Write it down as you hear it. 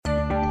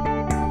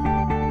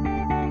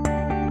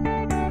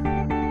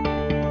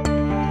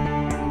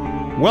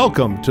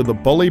Welcome to the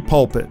Bully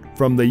Pulpit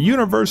from the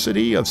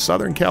University of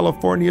Southern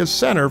California's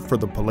Center for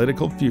the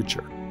Political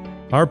Future.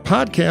 Our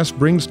podcast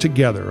brings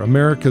together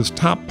America's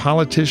top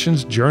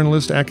politicians,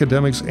 journalists,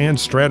 academics, and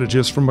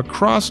strategists from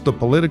across the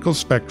political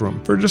spectrum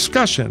for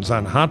discussions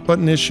on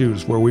hot-button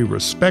issues where we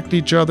respect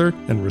each other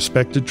and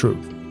respect the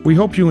truth. We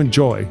hope you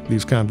enjoy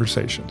these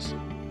conversations.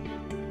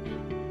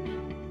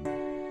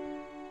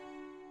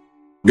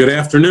 Good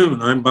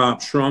afternoon. I'm Bob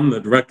Shrum,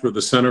 the director of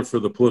the Center for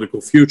the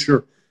Political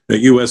Future at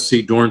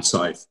USC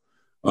Dornsife.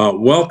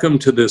 Welcome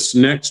to this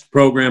next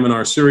program in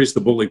our series,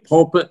 The Bully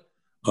Pulpit,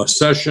 a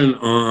session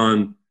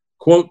on,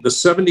 quote, the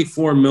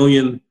 74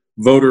 million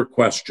voter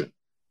question.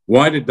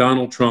 Why did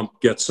Donald Trump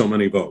get so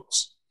many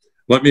votes?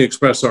 Let me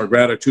express our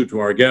gratitude to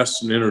our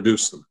guests and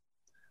introduce them.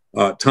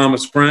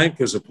 Thomas Frank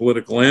is a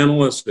political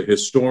analyst, a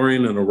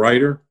historian, and a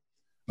writer,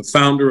 a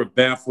founder of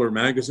Baffler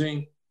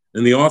magazine,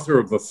 and the author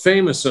of a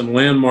famous and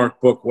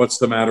landmark book, What's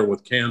the Matter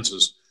with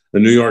Kansas, a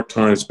New York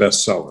Times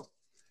bestseller.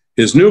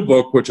 His new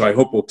book, which I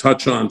hope we'll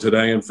touch on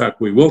today, in fact,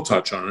 we will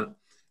touch on it,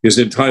 is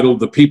entitled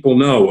The People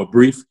Know, A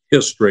Brief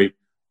History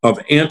of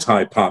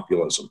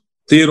Anti-Populism.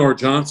 Theodore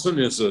Johnson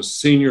is a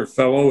senior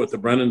fellow at the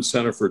Brennan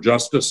Center for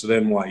Justice at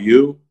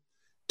NYU.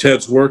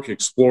 Ted's work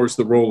explores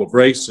the role of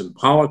race in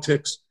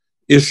politics,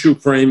 issue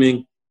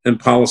framing, and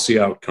policy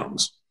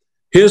outcomes.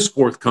 His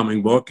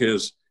forthcoming book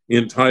is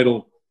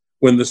entitled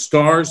When the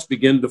Stars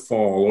Begin to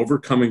Fall,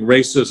 Overcoming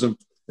Racism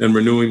and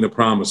Renewing the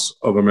Promise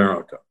of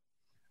America.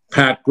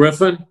 Pat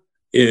Griffin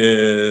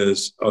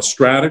is a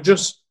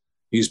strategist.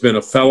 He's been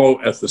a fellow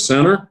at the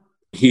center.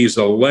 He's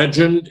a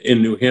legend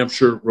in New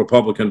Hampshire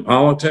Republican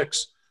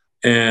politics,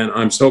 and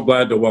I'm so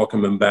glad to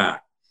welcome him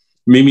back.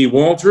 Mimi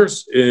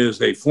Walters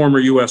is a former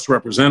U.S.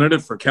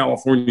 representative for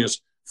California's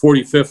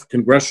 45th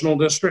Congressional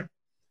District,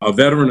 a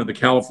veteran of the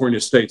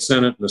California State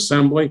Senate and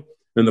Assembly,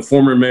 and the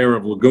former mayor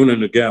of Laguna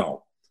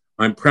Niguel.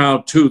 I'm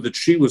proud, too, that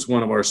she was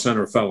one of our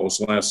center fellows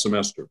last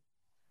semester.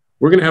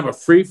 We're going to have a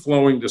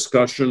free-flowing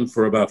discussion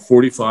for about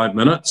 45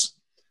 minutes,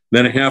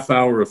 then a half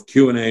hour of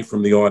Q&A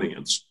from the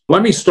audience.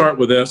 Let me start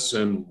with this,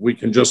 and we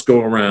can just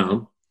go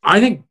around. I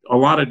think a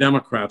lot of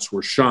Democrats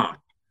were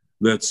shocked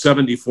that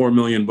 74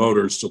 million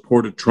voters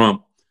supported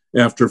Trump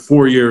after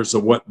 4 years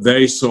of what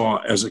they saw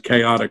as a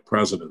chaotic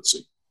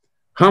presidency.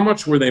 How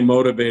much were they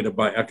motivated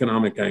by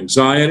economic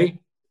anxiety,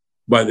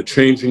 by the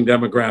changing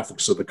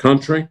demographics of the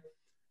country,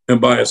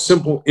 and by a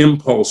simple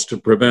impulse to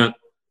prevent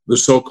the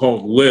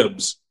so-called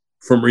libs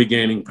from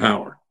regaining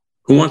power?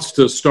 Who wants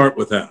to start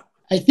with that?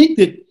 I think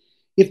that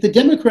if the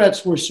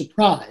Democrats were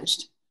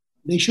surprised,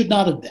 they should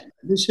not have been.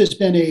 This has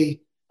been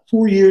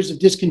 4 years of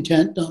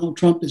discontent. Donald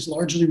Trump is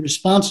largely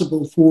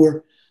responsible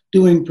for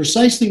doing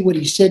precisely what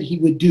he said he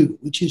would do,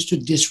 which is to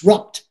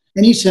disrupt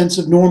any sense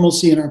of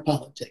normalcy in our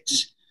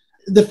politics.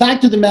 The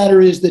fact of the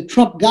matter is that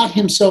Trump got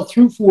himself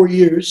through 4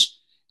 years,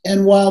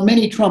 and while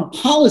many Trump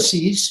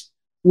policies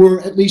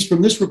were, at least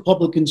from this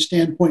Republican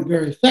standpoint,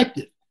 very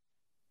effective,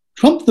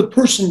 Trump the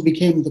person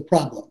became the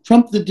problem.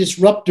 Trump the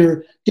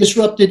disruptor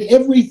disrupted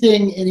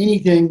everything and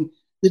anything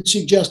that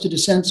suggested a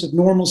sense of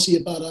normalcy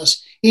about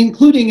us,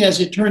 including,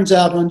 as it turns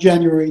out, on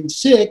January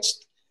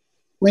 6th,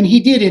 when he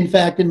did, in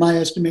fact, in my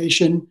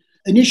estimation,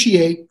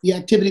 initiate the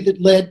activity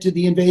that led to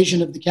the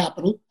invasion of the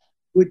Capitol,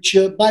 which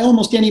by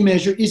almost any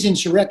measure is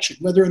insurrection.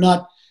 Whether or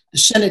not the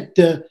Senate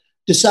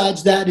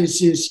decides that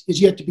is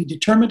yet to be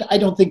determined. I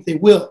don't think they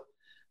will.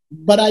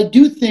 But I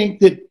do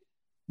think that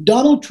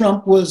Donald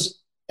Trump was,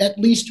 at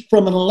least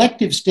from an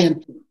elective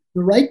standpoint,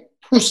 the right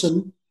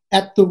person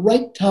at the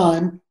right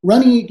time,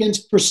 running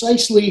against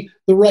precisely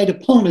the right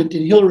opponent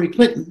in Hillary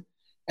Clinton,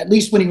 at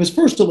least when he was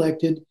first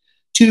elected,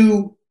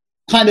 to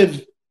kind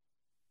of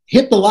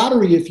hit the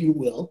lottery, if you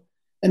will,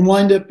 and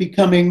wind up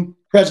becoming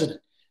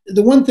president.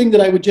 The one thing that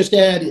I would just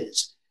add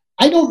is,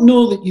 I don't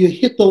know that you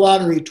hit the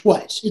lottery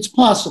twice. It's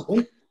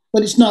possible,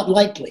 but it's not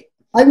likely.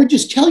 I would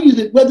just tell you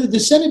that whether the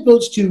Senate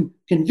votes to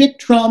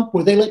convict Trump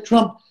or they let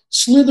Trump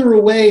slither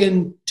away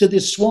into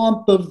this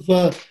swamp of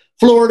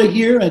Florida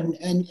here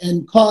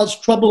and cause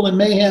trouble and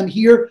mayhem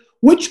here,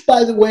 which,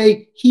 by the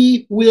way,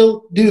 he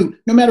will do,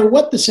 no matter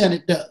what the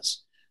Senate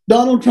does.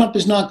 Donald Trump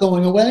is not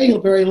going away.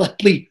 He'll very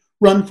likely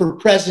run for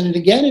president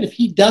again. And if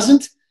he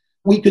doesn't,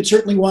 we could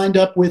certainly wind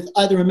up with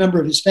either a member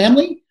of his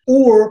family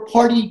or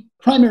party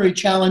primary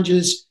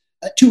challenges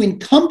to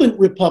incumbent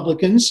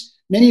Republicans,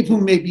 many of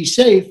whom may be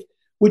safe,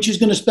 which is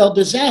going to spell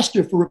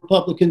disaster for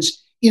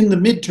Republicans in the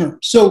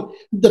midterm. So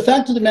the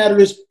fact of the matter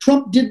is,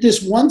 Trump did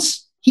this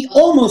once. He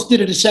almost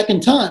did it a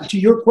second time. To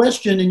your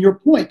question and your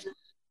point,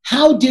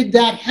 how did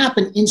that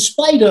happen in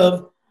spite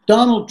of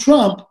Donald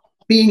Trump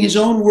being his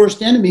own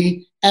worst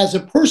enemy as a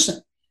person?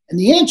 And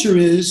the answer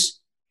is,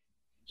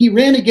 he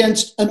ran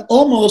against an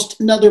almost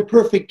another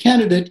perfect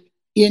candidate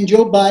in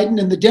Joe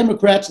Biden and the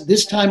Democrats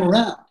this time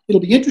around.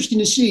 It'll be interesting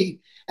to see,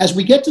 as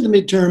we get to the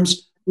midterms,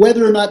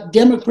 whether or not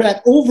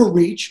Democrat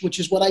overreach, which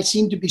is what I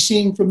seem to be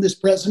seeing from this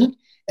president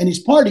and his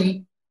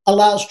party,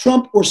 allows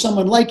Trump or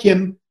someone like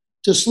him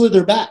to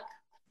slither back.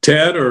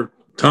 Ted or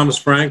Thomas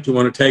Frank, do you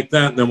want to take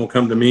that? And then we'll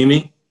come to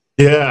Mimi.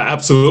 Yeah,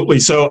 absolutely.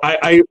 So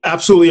I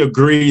absolutely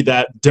agree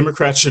that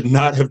Democrats should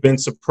not have been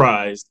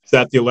surprised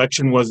that the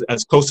election was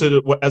as close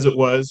as it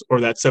was,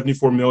 or that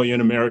 74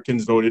 million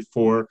Americans voted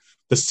for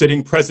the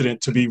sitting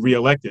president to be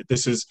reelected.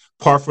 This is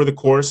par for the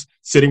course.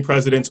 Sitting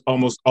presidents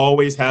almost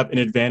always have an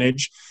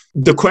advantage.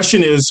 The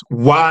question is,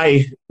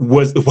 why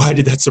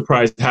did that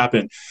surprise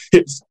happen?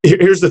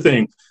 Here's the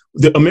thing.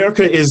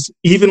 America is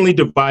evenly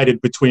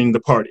divided between the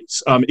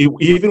parties.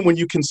 Even when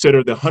you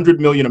consider the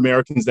 100 million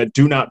Americans that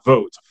do not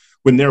vote,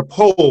 when they're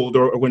polled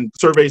or when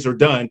surveys are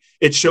done,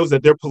 it shows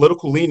that their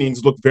political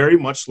leanings look very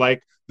much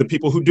like the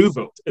people who do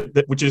vote,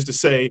 which is to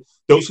say,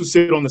 those who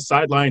sit on the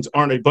sidelines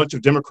aren't a bunch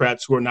of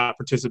Democrats who are not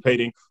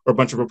participating or a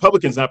bunch of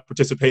Republicans not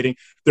participating.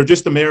 They're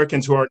just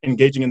Americans who are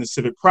engaging in the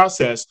civic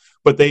process,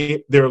 but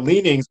their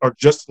leanings are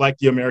just like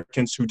the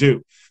Americans who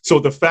do. So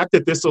the fact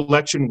that this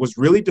election was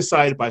really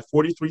decided by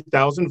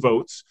 43,000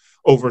 votes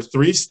over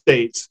 3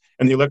 states,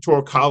 and the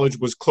Electoral College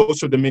was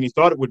closer than many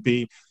thought it would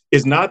be,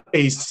 is not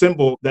a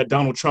symbol that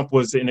Donald Trump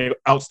was an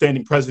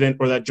outstanding president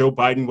or that Joe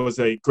Biden was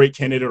a great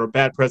candidate or a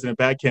bad president,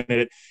 bad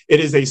candidate.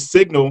 It is a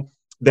signal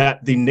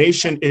that the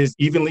nation is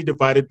evenly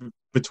divided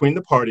between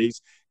the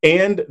parties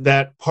and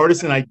that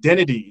partisan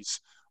identities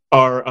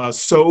are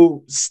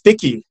so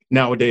sticky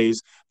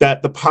nowadays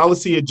that the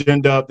policy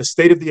agenda, the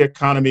state of the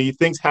economy,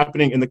 things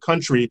happening in the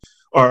country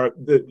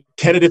the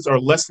candidates are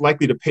less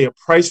likely to pay a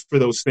price for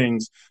those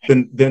things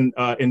than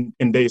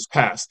in days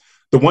past.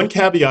 The one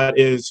caveat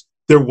is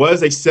there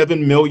was a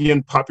 7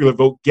 million popular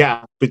vote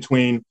gap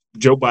between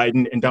Joe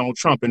Biden and Donald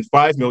Trump and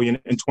 5 million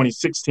in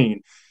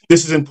 2016.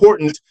 This is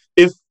important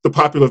if the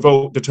popular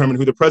vote determined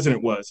who the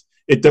president was.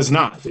 It does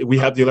not. We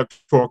have the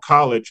Electoral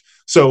College.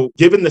 So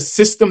given the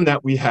system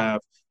that we have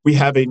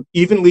an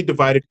evenly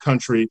divided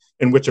country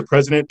in which a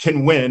president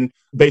can win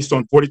based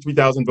on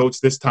 43,000 votes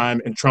this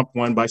time, and Trump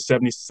won by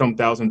 70-some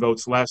thousand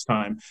votes last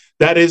time.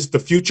 That is the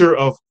future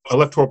of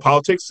electoral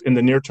politics in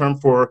the near term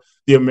for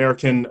the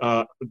American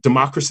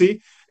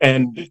democracy.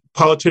 And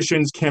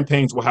politicians,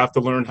 campaigns will have to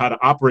learn how to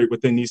operate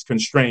within these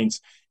constraints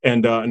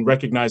and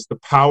recognize the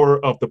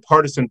power of the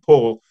partisan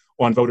pull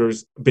on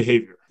voters'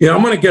 behavior. Yeah,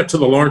 I'm going to get to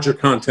the larger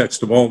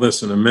context of all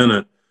this in a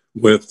minute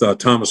with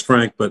Thomas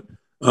Frank, but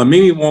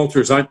Mimi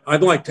Walters,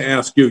 I'd like to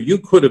ask you, you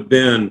could have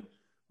been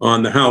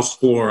on the House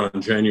floor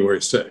on January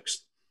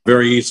 6th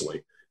very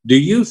easily. Do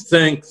you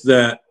think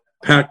that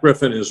Pat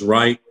Griffin is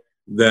right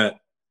that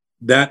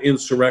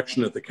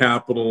insurrection at the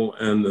Capitol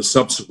and the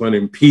subsequent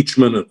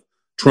impeachment of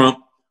Trump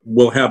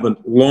will have a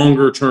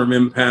longer-term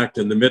impact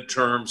in the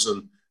midterms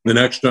and the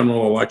next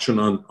general election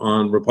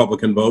on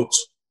Republican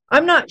votes?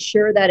 I'm not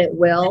sure that it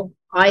will.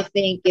 I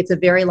think it's a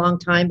very long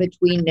time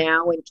between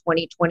now and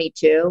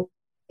 2022.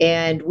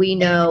 And we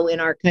know in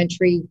our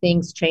country,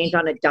 things change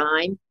on a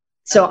dime.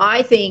 So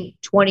I think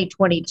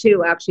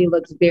 2022 actually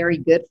looks very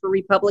good for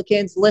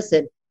Republicans.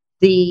 Listen,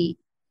 the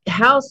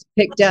House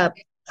picked up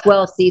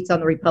 12 seats on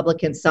the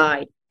Republican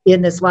side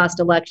in this last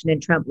election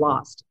and Trump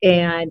lost.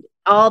 And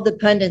all the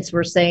pundits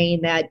were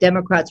saying that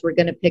Democrats were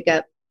going to pick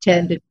up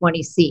 10 to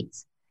 20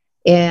 seats.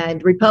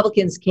 And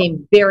Republicans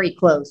came very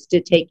close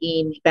to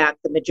taking back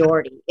the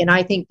majority. And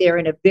I think they're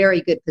in a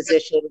very good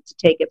position to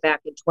take it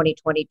back in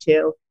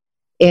 2022.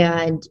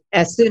 And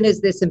as soon as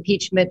this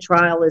impeachment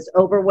trial is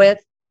over with,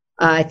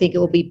 I think it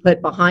will be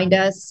put behind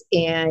us,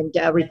 and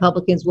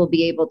Republicans will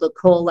be able to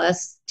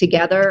coalesce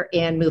together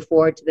and move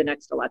forward to the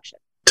next election.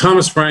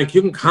 Thomas Frank,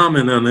 you can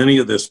comment on any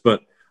of this,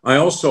 but I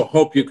also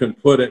hope you can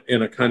put it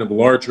in a kind of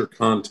larger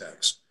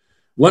context.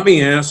 Let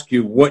me ask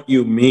you what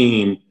you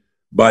mean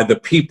by the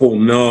people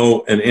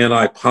know and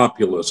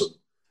anti-populism,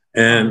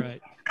 and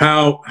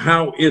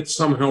how it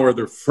somehow or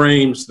other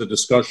frames the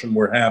discussion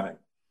we're having.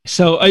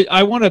 So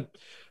I want to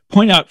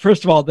point out,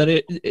 first of all, that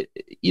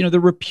the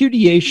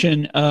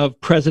repudiation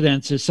of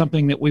presidents is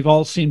something that we've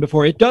all seen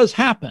before. It does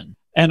happen.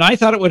 And I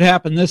thought it would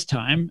happen this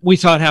time. We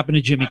saw it happen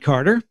to Jimmy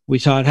Carter. We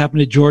saw it happen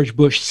to George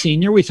Bush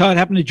Sr. We saw it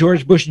happen to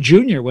George Bush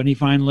Jr. when he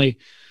finally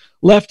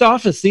left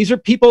office. These are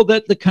people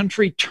that the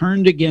country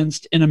turned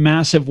against in a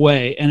massive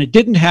way. And it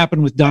didn't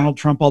happen with Donald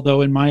Trump,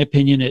 although in my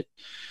opinion,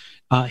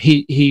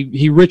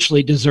 he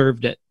richly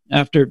deserved it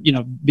after,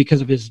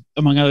 because of his,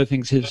 among other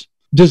things, his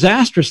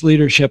disastrous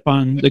leadership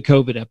on the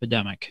COVID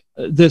epidemic.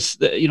 This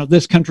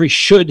country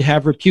should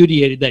have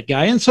repudiated that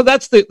guy. And so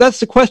that's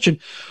the question.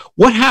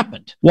 What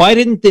happened? Why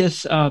didn't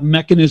this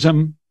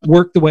mechanism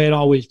work the way it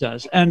always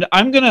does? And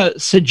I'm going to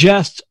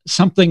suggest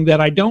something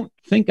that I don't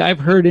think I've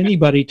heard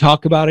anybody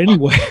talk about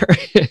anywhere,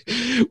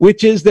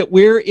 which is that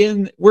we're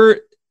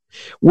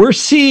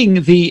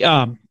seeing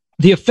the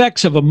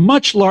effects of a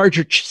much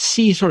larger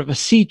sort of a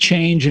sea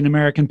change in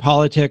American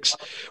politics,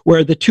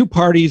 where the two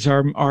parties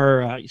are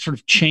sort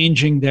of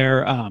changing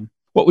their,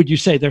 what would you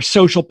say, their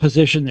social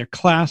position, their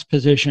class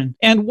position.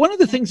 And one of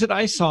the things that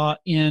I saw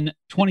in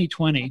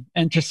 2020,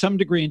 and to some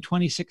degree in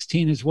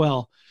 2016 as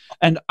well,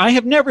 and I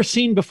have never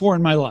seen before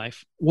in my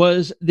life,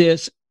 was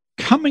this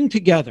coming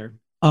together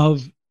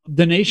of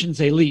the nation's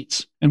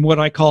elites and what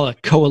I call a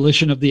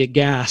coalition of the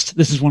aghast.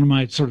 This is one of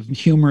my sort of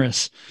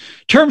humorous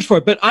terms for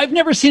it, but I've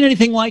never seen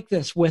anything like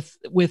this with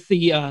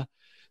the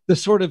the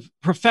sort of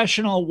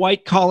professional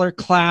white collar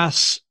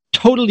class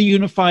totally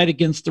unified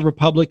against the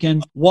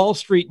Republican, Wall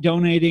Street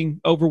donating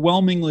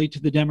overwhelmingly to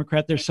the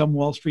Democrat. There's some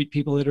Wall Street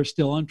people that are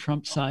still on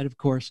Trump's side, of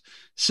course.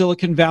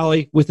 Silicon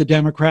Valley with the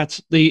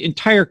Democrats, the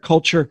entire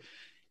culture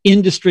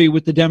industry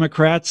with the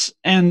Democrats,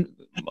 and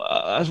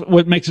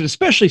what makes it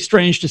especially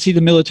strange to see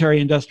the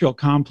military-industrial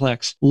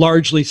complex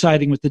largely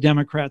siding with the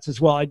Democrats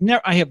as well.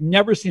 I have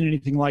never seen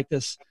anything like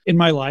this in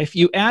my life.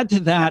 You add to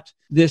that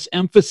this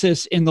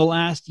emphasis in the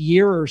last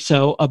year or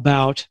so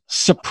about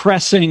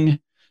suppressing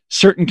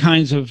certain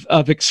kinds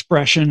of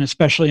expression,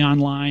 especially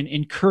online,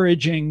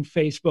 encouraging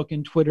Facebook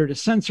and Twitter to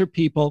censor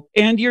people.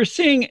 And you're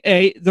seeing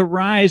the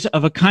rise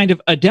of a kind of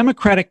a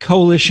Democratic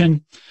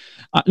coalition.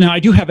 Now, I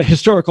do have a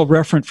historical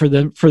reference for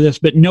this,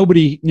 but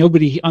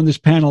nobody on this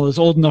panel is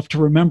old enough to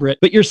remember it.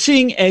 But you're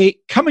seeing a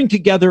coming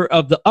together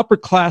of the upper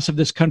class of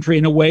this country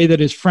in a way that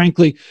is,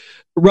 frankly,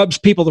 rubs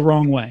people the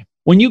wrong way.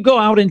 When you go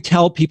out and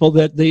tell people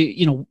that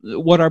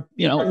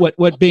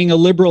what being a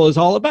liberal is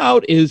all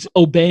about is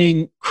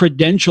obeying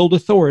credentialed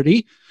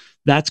authority,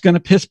 that's going to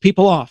piss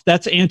people off.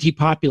 That's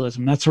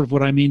anti-populism. That's sort of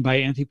what I mean by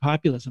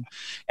anti-populism.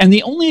 And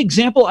the only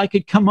example I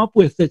could come up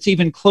with that's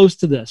even close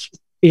to this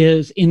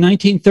is in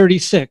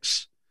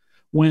 1936,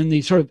 when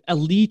the sort of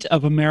elite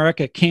of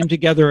America came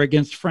together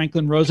against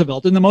Franklin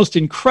Roosevelt in the most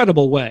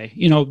incredible way,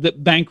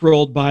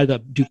 bankrolled by the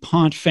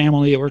DuPont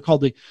family. They were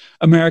called the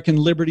American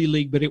Liberty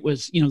League, but it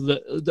was,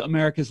 the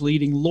America's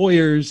leading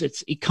lawyers,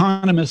 it's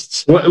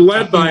economists.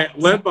 Led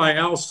by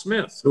Al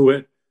Smith,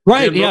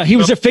 he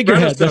was a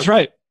figurehead. That's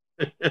right.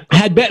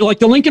 Had been like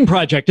the Lincoln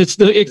Project. It's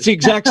the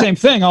exact same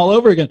thing all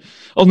over again,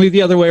 only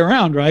the other way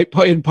around, right?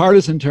 In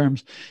partisan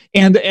terms.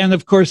 And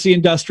of course the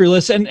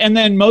industrialists, and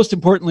then most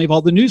importantly of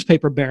all, the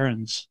newspaper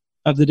barons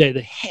of the day.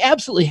 They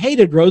absolutely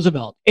hated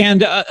Roosevelt,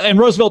 and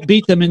Roosevelt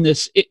beat them in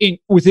this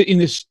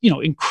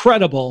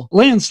incredible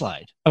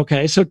landslide.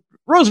 Okay, so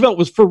Roosevelt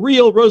was for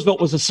real. Roosevelt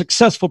was a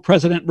successful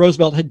president.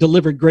 Roosevelt had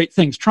delivered great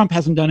things. Trump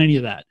hasn't done any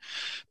of that.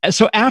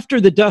 So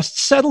after the dust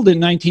settled in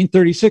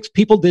 1936,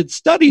 people did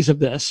studies of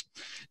this,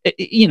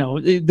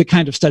 the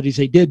kind of studies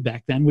they did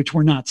back then, which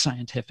were not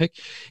scientific.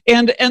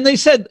 And they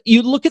said,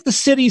 you look at the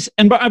cities,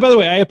 and by the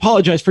way, I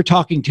apologize for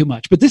talking too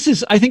much, but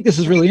I think this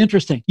is really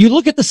interesting. You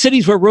look at the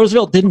cities where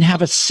Roosevelt didn't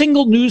have a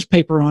single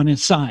newspaper on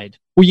his side.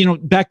 Well,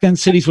 back then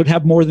cities would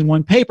have more than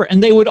one paper,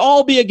 and they would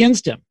all be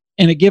against him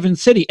in a given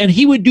city. And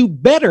he would do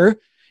better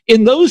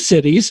in those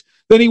cities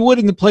than he would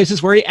in the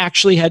places where he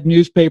actually had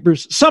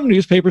some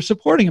newspapers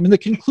supporting him. And the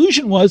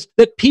conclusion was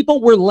that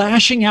people were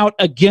lashing out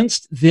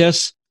against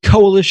this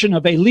coalition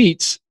of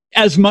elites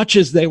as much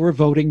as they were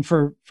voting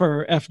for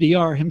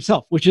FDR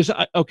himself, which is,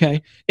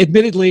 okay,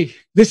 admittedly,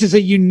 this is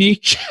a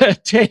unique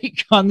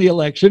take on the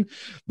election,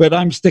 but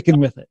I'm sticking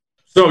with it.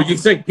 So you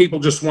think people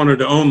just wanted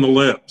to own the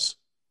libs?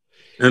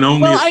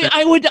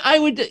 I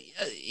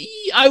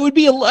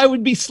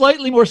would be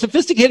slightly more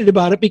sophisticated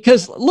about it,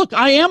 because look,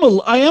 I am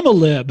a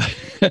lib,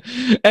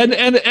 and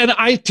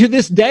I to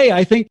this day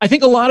I think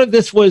a lot of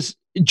this was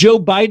Joe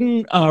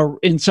Biden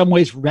in some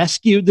ways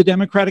rescued the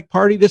Democratic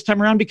Party this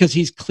time around, because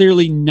he's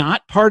clearly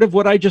not part of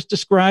what I just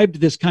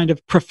described, this kind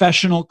of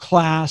professional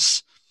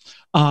class,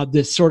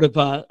 this sort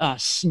of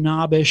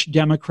snobbish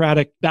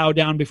Democratic bow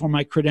down before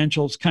my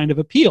credentials kind of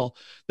appeal.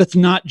 That's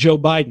not Joe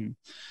Biden.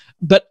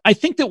 But I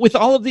think that with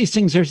all of these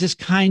things, there's this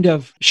kind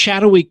of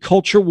shadowy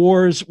culture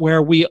wars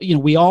where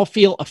we all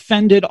feel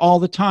offended all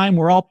the time.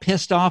 We're all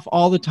pissed off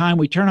all the time.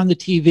 We turn on the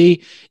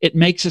TV. It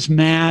makes us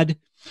mad.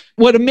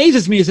 What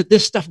amazes me is that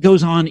this stuff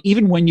goes on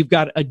even when you've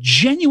got a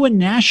genuine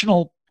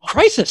national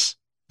crisis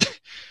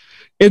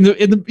in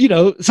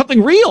the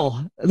something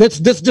real that's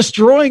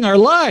destroying our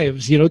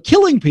lives,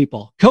 killing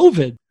people,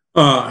 COVID.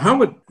 How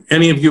would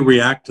any of you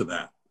react to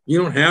that?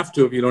 You don't have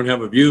to if you don't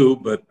have a view,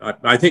 but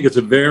I think it's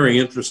a very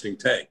interesting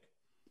take.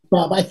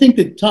 Bob, I think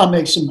that Tom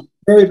makes some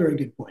very, very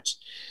good points.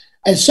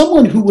 As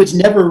someone who was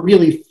never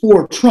really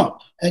for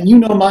Trump, and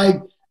my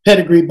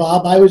pedigree,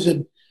 Bob, I was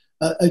a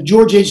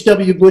George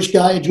H.W. Bush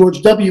guy, a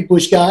George W.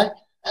 Bush guy.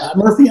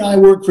 Murphy and I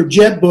worked for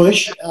Jeb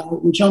Bush,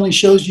 which only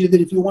shows you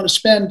that if you want to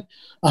spend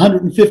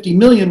 $150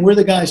 million, we're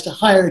the guys to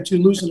hire to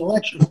lose an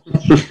election.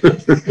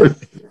 The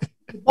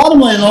bottom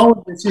line in all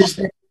of this is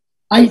that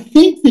I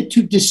think that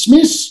to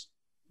dismiss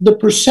the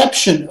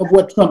perception of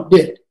what Trump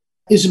did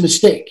is a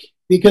mistake.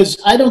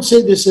 Because I don't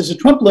say this as a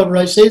Trump lover,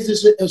 I say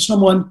this as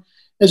someone,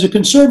 as a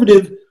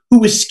conservative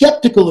who is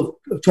skeptical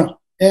of Trump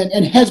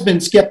and has been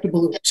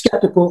skeptical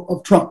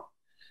of Trump.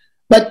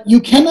 But you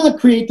cannot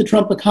create the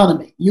Trump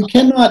economy. You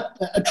cannot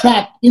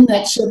attract in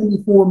that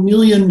 74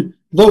 million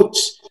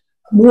votes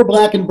more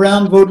black and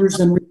brown voters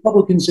than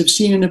Republicans have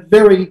seen in a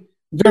very,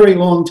 very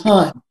long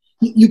time.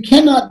 You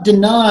cannot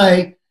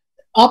deny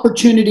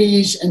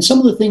opportunities and some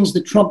of the things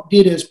that Trump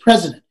did as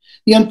president.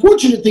 The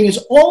unfortunate thing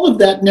is all of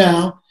that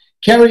now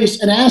carries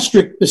an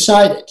asterisk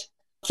beside it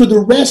for the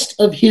rest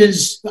of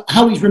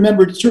how he's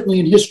remembered, certainly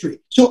in history.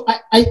 So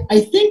I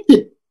think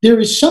that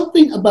there is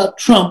something about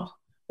Trump,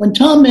 when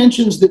Tom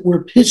mentions that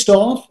we're pissed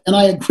off, and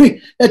I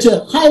agree, that's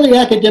a highly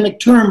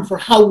academic term for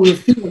how we're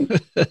feeling.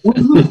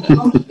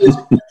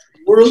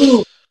 We're a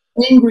little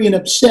angry and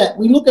upset.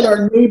 We look at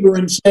our neighbor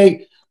and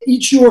say,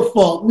 it's your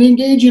fault. We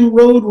engage in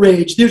road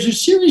rage. There's a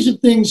series of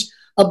things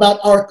about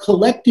our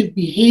collective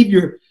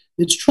behavior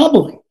that's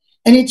troubling.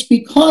 And it's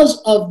because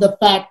of the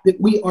fact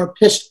that we are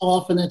pissed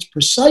off. And that's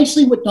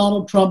precisely what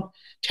Donald Trump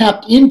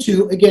tapped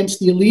into against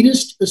the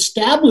elitist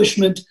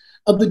establishment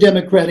of the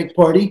Democratic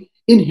Party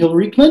in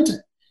Hillary Clinton.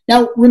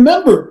 Now,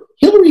 remember,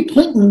 Hillary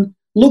Clinton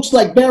looks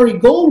like Barry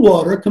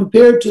Goldwater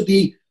compared to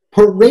the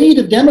parade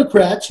of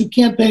Democrats who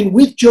campaigned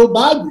with Joe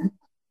Biden,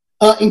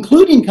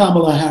 including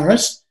Kamala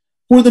Harris,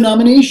 for the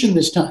nomination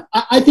this time.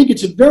 I think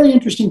it's a very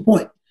interesting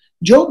point.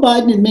 Joe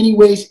Biden, in many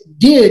ways,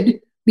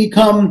 did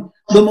become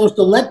the most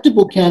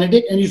electable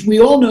candidate. And as we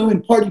all know,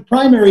 in party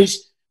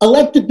primaries,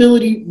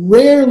 electability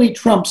rarely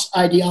trumps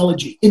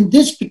ideology. In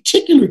this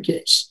particular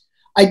case,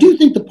 I do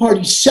think the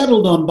party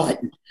settled on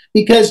Biden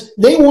because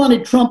they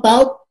wanted Trump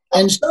out,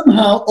 and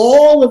somehow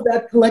all of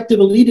that collective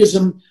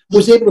elitism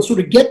was able to sort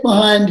of get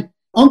behind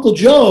Uncle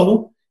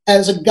Joe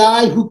as a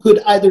guy who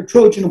could either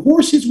Trojan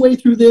horse his way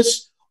through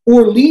this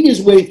or lead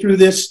his way through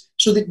this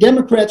so that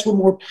Democrats were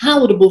more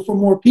palatable for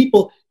more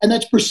people. And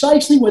that's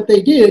precisely what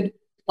they did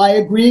by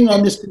agreeing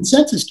on this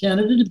consensus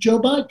candidate of Joe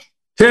Biden.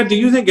 Ted, do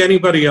you think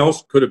anybody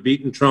else could have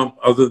beaten Trump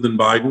other than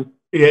Biden?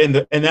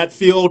 Yeah, in that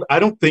field, I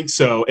don't think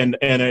so. And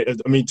I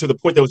mean, to the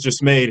point that was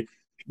just made,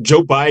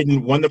 Joe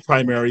Biden won the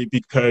primary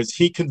because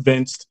he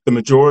convinced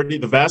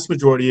the vast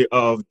majority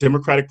of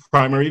Democratic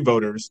primary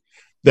voters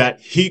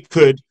that he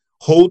could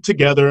hold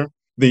together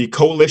the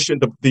coalition,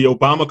 the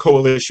Obama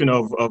coalition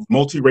of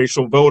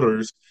multiracial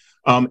voters,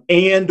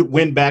 and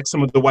win back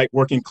some of the white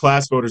working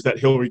class voters that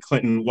Hillary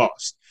Clinton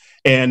lost.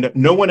 And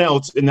no one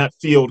else in that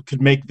field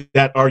could make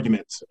that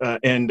argument.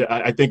 And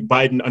I think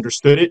Biden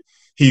understood it.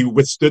 He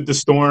withstood the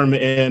storm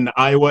in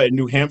Iowa and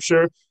New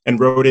Hampshire and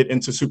rode it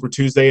into Super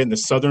Tuesday in the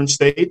southern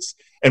states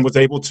and was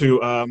able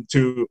to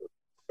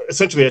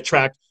essentially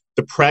attract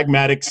the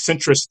pragmatic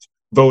centrist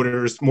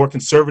voters, more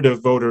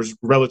conservative voters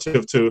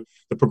relative to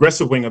the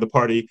progressive wing of the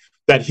party,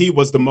 that he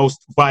was the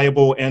most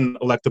viable and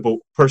electable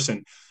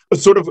person.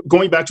 Sort of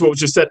going back to what was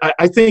just said,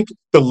 I think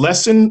the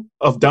lesson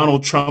of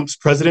Donald Trump's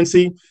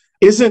presidency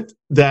isn't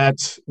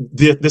that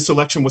this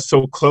election was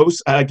so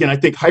close. Again, I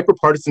think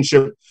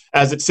hyperpartisanship,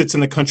 as it sits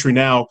in the country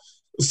now,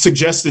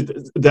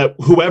 suggested that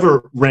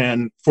whoever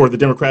ran for the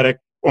Democratic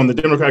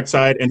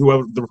side and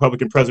whoever the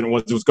Republican president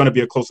was, it was going to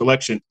be a close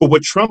election. But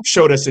what Trump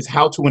showed us is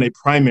how to win a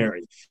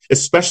primary,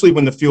 especially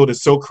when the field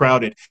is so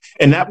crowded.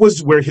 And that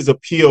was where his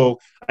appeal,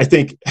 I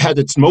think, had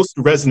its most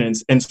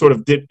resonance and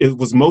it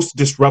was most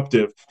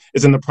disruptive,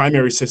 is in the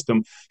primary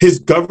system. His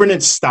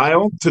governance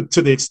style,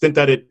 to the extent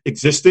that it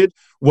existed,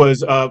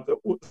 was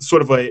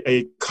sort of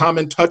a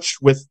common touch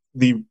with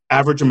the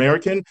average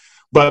American.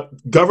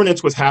 But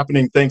governance was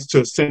happening thanks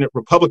to Senate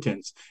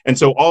Republicans. And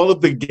so all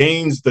of the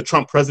gains the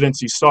Trump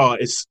presidency saw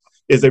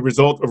is a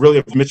result of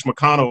Mitch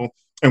McConnell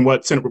and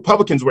what Senate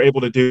Republicans were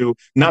able to do,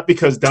 not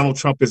because Donald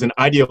Trump is an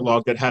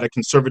ideologue that had a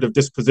conservative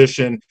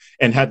disposition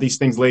and had these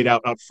things laid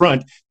out up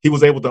front. He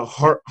was able to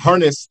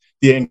harness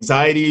the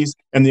anxieties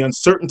and the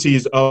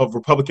uncertainties of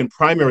Republican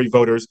primary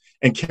voters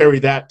and carry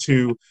that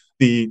to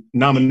the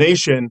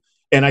nomination.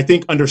 And I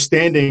think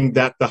understanding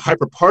that the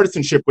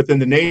hyperpartisanship within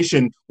the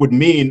nation would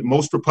mean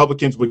most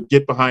Republicans would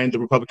get behind the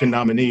Republican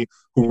nominee,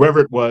 whoever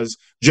it was,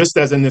 just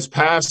as in this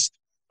past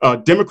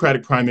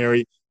Democratic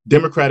primary,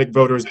 Democratic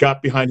voters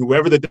got behind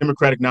whoever the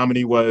Democratic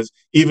nominee was,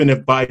 even if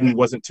Biden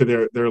wasn't to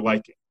their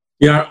liking.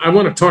 Yeah, I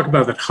want to talk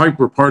about that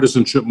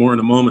hyperpartisanship more in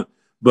a moment.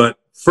 But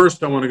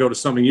first, I want to go to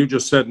something you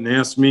just said and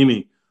ask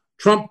Mimi.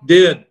 Trump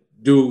did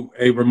do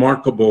a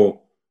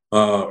remarkable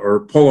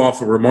or pull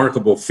off a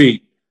remarkable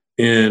feat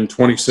in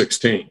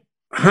 2016.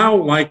 How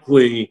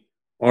likely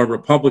are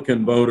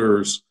Republican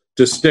voters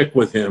to stick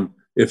with him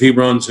if he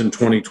runs in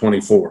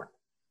 2024?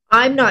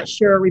 I'm not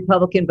sure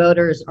Republican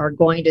voters are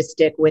going to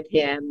stick with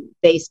him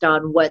based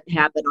on what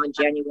happened on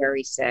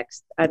January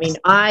 6th. I mean,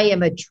 I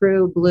am a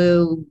true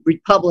blue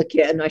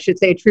Republican. I should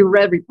say a true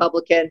red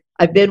Republican.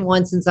 I've been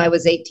one since I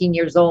was 18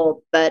 years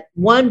old, but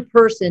one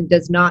person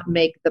does not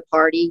make the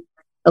party.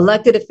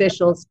 Elected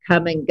officials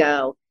come and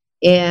go.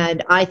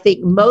 And I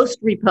think most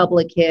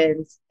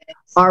Republicans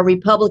are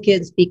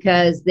Republicans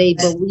because they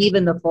believe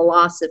in the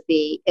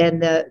philosophy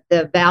and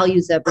the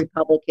values of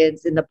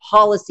Republicans and the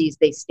policies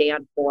they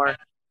stand for.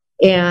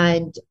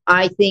 And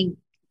I think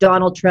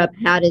Donald Trump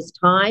had his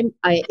time.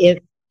 If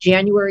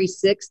January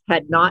 6th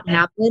had not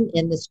happened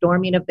and the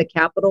storming of the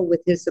Capitol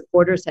with his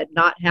supporters had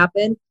not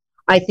happened,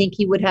 I think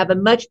he would have a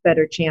much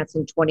better chance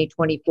in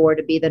 2024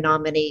 to be the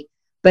nominee.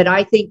 But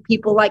I think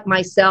people like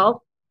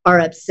myself are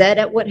upset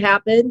at what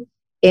happened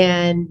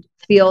and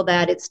feel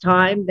that it's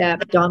time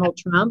that Donald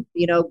Trump,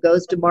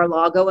 goes to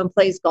Mar-a-Lago and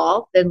plays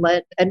golf and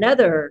let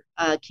another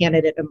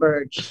candidate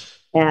emerge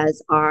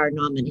as our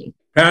nominee.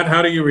 Pat,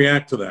 how do you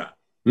react to that?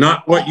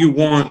 Not what you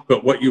want,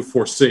 but what you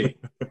foresee.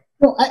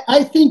 Well,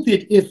 I think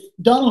that if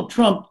Donald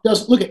Trump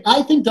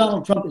I think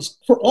Donald Trump is,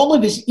 for all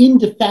of his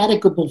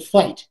indefatigable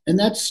fight, and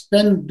that's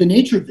been the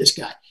nature of this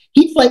guy,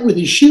 he'd fight with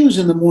his shoes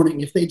in the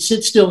morning if they'd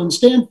sit still and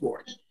stand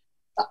for it.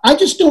 I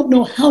just don't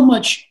know how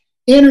much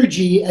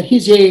energy at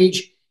his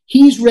age,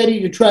 he's ready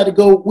to try to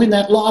go win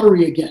that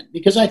lottery again,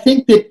 because I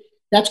think that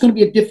that's going to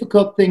be a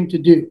difficult thing to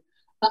do.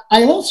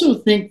 I also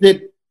think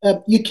that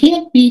you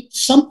can't beat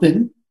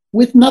something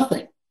with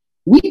nothing.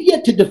 We've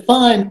yet to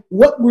define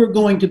what we're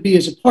going to be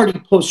as a party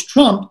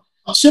post-Trump,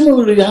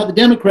 similarly to how the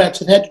Democrats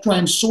have had to try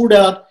and sort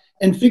out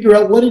and figure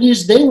out what it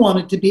is they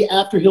wanted to be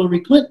after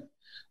Hillary Clinton.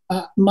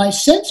 My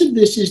sense of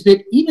this is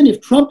that even if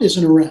Trump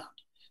isn't around,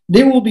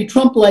 there will be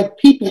Trump-like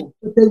people,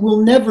 but they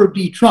will never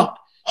be Trump.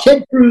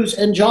 Ted Cruz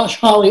and Josh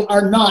Hawley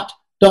are not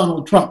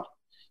Donald Trump.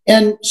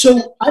 And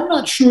so I'm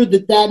not sure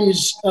that that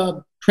is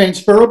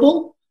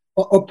transferable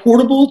or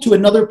portable to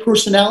another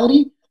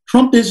personality.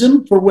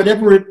 Trumpism, for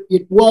whatever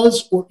it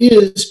was or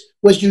is,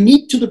 was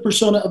unique to the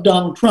persona of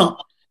Donald Trump.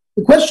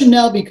 The question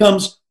now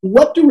becomes,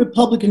 what do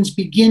Republicans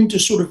begin to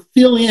sort of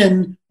fill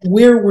in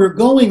where we're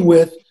going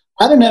with?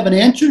 I don't have an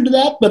answer to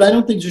that, but I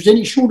don't think there's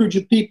any shortage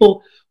of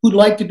people who'd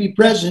like to be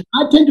president.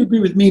 I tend to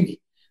agree with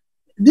Mimi.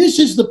 This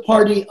is the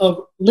party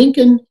of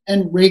Lincoln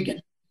and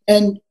Reagan.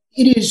 And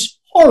it is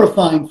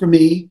horrifying for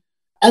me,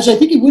 as I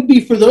think it would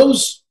be for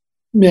those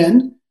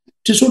men,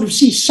 to sort of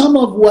see some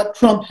of what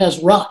Trump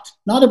has wrought.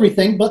 Not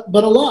everything, but a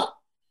lot.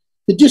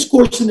 The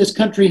discourse in this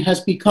country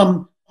has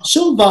become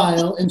so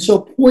vile and so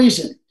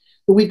poisoned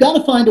that we've got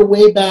to find a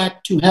way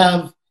back to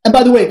have, and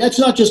by the way, that's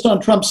not just on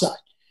Trump's side.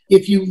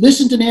 If you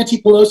listen to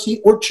Nancy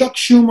Pelosi or Chuck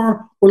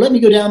Schumer, or let me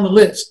go down the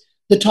list,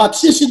 the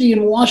toxicity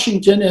in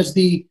Washington, as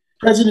the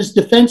president's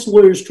defense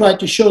lawyers tried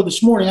to show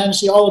this morning, I didn't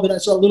see all of it, I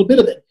saw a little bit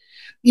of it.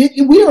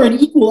 We are an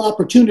equal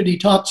opportunity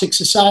toxic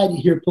society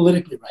here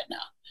politically right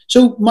now.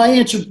 So my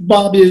answer,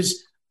 Bob,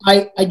 is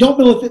I don't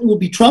know if it will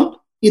be Trump.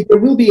 If there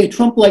will be a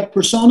Trump-like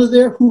persona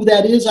there, who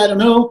that is, I don't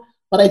know.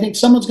 But I think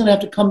someone's going to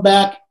have to come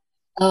back.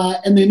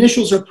 And the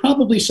initials are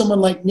probably someone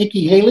like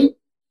Nikki Haley,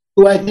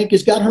 who I think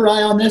has got her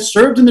eye on this,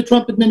 served in the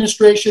Trump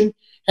administration,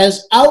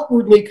 has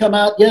outwardly come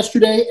out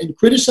yesterday and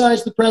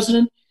criticized the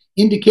president,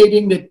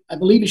 indicating that I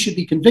believe he should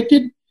be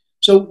convicted.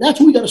 So that's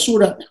what we got to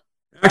sort out now.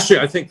 Actually,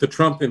 I think the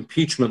Trump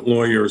impeachment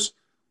lawyers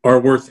are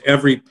worth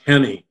every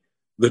penny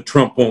that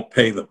Trump won't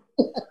pay them.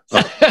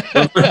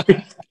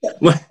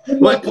 Let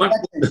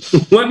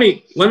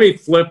me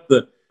flip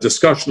the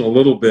discussion a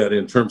little bit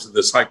in terms of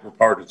this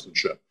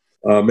hyperpartisanship.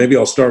 Maybe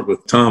I'll start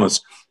with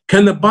Thomas.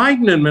 Can the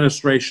Biden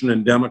administration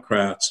and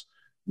Democrats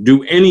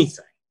do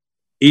anything,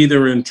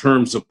 either in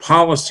terms of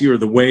policy or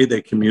the way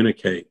they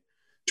communicate,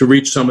 to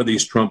reach some of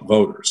these Trump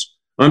voters?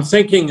 I'm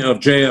thinking of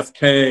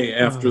JFK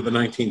after the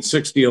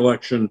 1960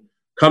 election,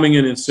 coming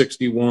in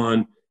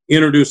 61,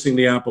 introducing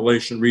the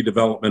Appalachian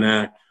Redevelopment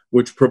Act,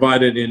 which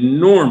provided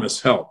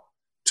enormous help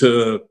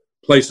to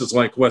places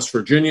like West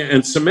Virginia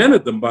and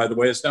cemented them, by the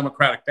way, as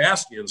Democratic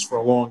bastions for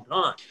a long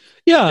time.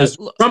 Yeah. Is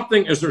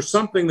there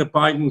something that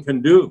Biden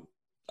can do?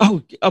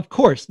 Oh, of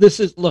course. This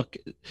is, look,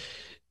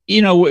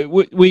 you know,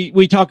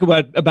 we talk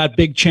about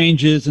big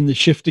changes and the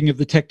shifting of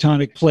the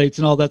tectonic plates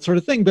and all that sort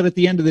of thing. But at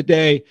the end of the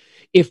day,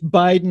 if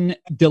Biden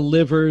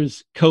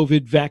delivers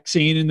COVID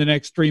vaccine in the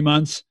next 3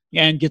 months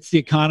and gets the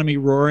economy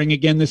roaring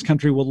again, this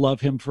country will love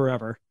him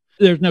forever.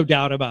 There's no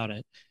doubt about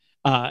it.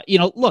 You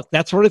know, look,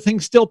 that sort of thing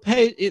still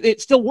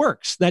it still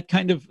works. That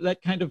kind of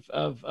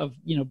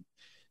you know,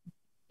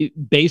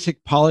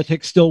 basic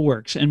politics still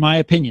works, in my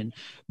opinion.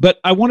 But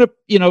I want to,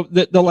 you know,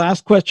 the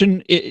last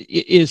question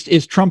is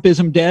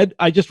Trumpism dead?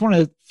 I just want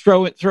to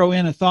throw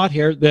in a thought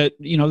here that,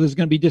 you know, this is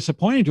going to be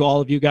disappointing to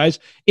all of you guys.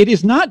 It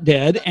is not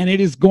dead, and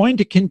it is going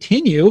to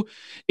continue.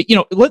 You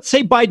know, let's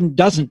say Biden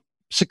doesn't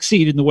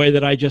succeed in the way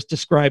that I just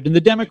described, and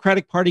the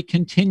Democratic Party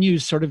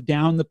continues sort of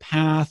down the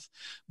path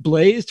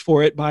blazed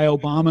for it by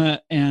Obama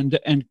and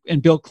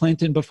Bill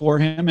Clinton before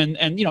him,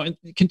 and you know,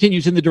 it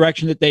continues in the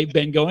direction that they've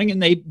been going,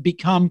 and they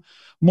become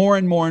more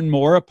and more and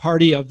more a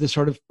party of the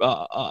sort of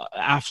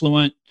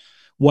affluent,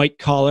 white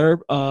collar,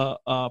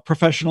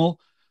 professional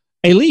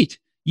elite.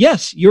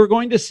 Yes, you're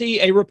going to see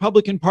a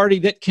Republican Party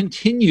that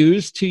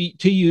continues to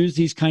use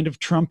these kind of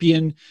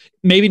Trumpian,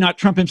 maybe not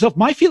Trump himself.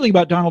 My feeling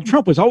about Donald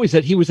Trump was always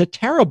that he was a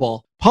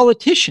terrible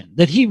politician,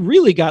 that he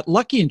really got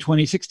lucky in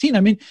 2016.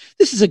 I mean,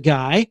 this is a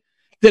guy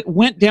that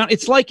went down.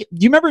 It's like, do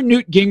you remember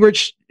Newt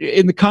Gingrich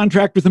in the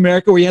Contract with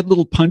America where he had a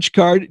little punch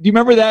card? Do you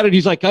remember that? And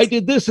he's like, I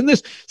did this and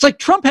this. It's like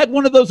Trump had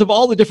one of those of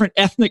all the different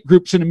ethnic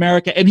groups in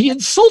America, and he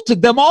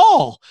insulted them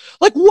all.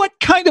 Like, what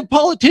kind of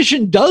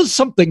politician does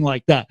something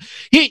like that?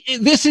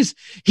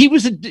 He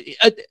was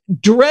a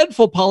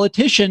dreadful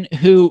politician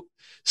who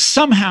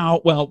somehow,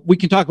 well, we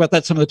can talk about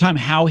that some of the time,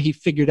 how he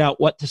figured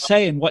out what to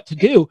say and what to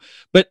do.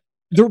 But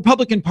the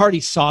Republican Party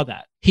saw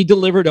that. He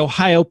delivered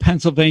Ohio,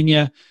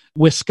 Pennsylvania,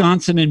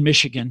 Wisconsin, and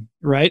Michigan,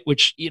 right?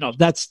 Which, you know,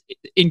 that's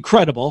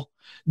incredible.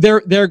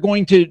 They're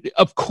going to,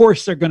 of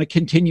course, they're going to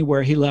continue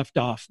where he left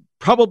off,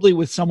 probably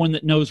with someone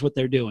that knows what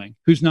they're doing,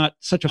 who's not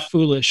such a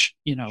foolish,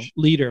 you know,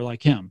 leader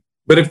like him.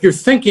 But if you're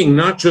thinking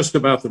not just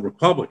about the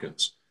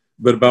Republicans,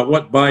 but about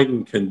what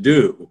Biden can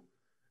do,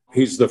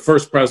 he's the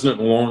first president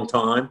in a long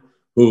time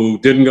who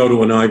didn't go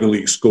to an Ivy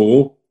League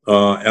school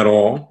at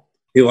all.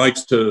 He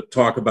likes to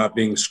talk about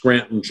being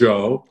Scranton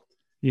Joe.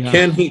 Yeah.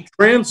 Can he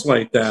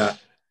translate that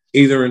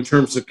either in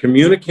terms of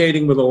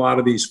communicating with a lot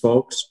of these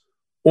folks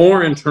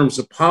or in terms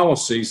of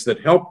policies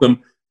that help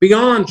them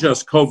beyond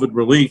just COVID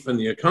relief and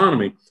the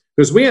economy.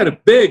 Because we had a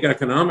big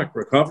economic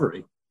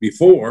recovery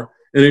before,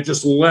 and it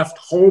just left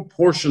whole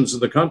portions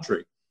of the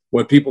country,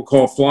 what people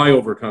call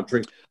flyover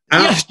country.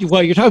 Yes,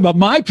 well, you're talking about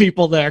my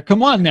people there.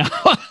 Come on now.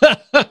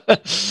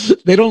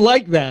 They don't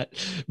like that.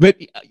 But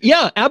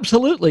yeah,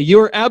 absolutely.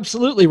 You're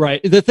absolutely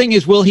right. The thing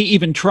is, will he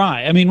even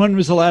try? I mean, when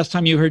was the last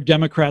time you heard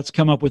Democrats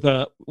come up with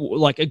a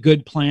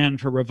good plan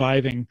for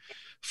reviving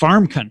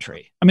farm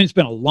country? I mean, it's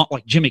been a long,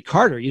 like Jimmy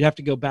Carter, you'd have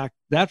to go back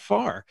that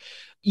far.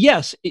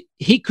 Yes,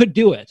 he could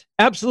do it.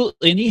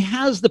 Absolutely. And he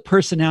has the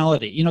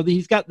personality. You know,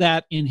 he's got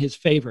that in his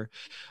favor.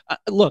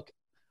 Look,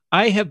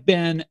 I have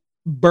been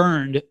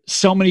burned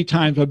so many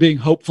times by being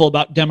hopeful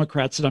about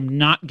Democrats that I'm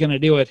not going to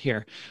do it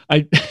here.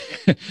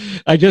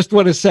 I just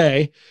want to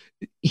say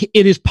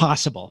it is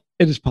possible.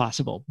 It is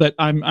possible, but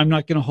I'm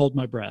not going to hold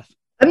my breath.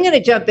 I'm going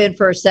to jump in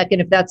for a second,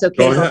 if that's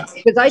okay,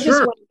 because I just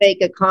want to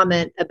make a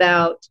comment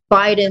about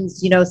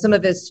Biden's, some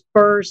of his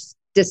first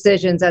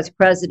decisions as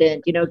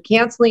president.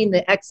 Canceling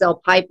the XL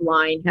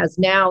pipeline has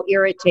now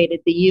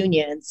irritated the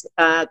unions,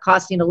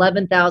 costing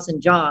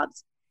 11,000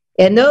 jobs.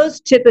 And those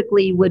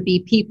typically would be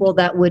people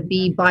that would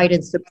be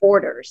Biden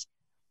supporters.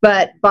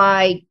 But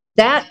by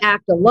that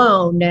act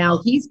alone,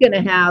 now he's going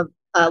to have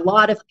a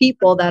lot of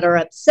people that are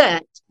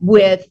upset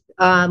with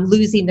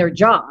losing their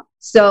job.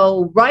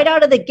 So right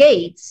out of the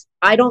gates,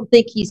 I don't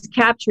think he's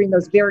capturing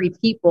those very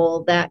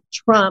people that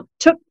Trump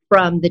took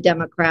from the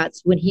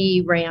Democrats when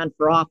he ran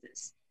for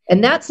office.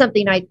 And that's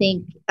something I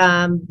think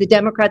the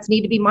Democrats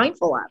need to be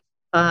mindful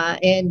of,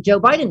 and Joe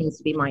Biden needs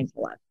to be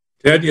mindful of.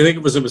 Ted, do you think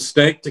it was a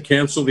mistake to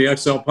cancel the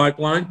XL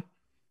pipeline?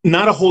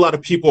 Not a whole lot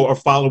of people are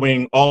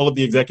following all of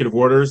the executive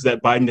orders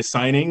that Biden is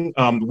signing.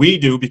 We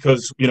do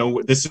because,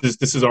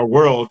 this is our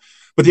world,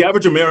 but the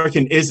average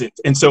American isn't.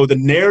 And so the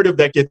narrative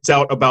that gets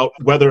out about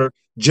whether,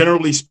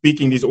 generally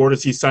speaking, these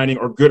orders he's signing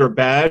are good or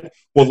bad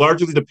will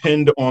largely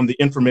depend on the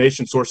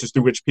information sources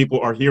through which people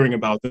are hearing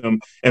about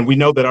them. And we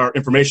know that our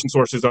information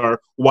sources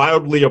are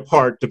wildly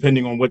apart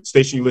depending on what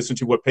station you listen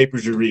to, what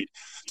papers you read.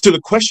 To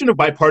the question of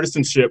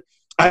bipartisanship,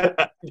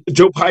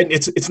 Joe Biden,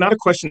 it's not a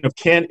question of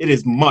can, it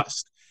is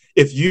must.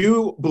 If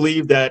you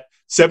believe that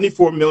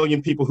 74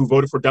 million people who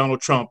voted for Donald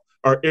Trump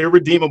are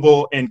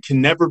irredeemable and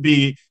can never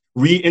be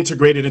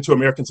reintegrated into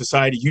American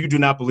society, you do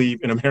not believe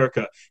in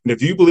America. And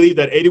if you believe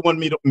that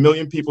 81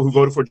 million people who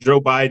voted for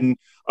Joe Biden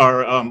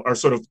are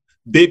sort of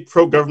big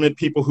pro-government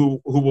people who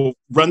will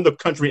run the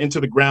country into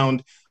the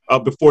ground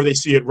before they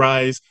see it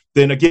rise,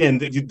 then again,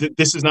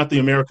 this is not the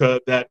America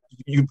that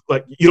you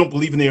like. You don't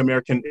believe in the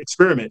American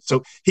experiment.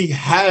 So he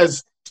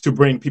has to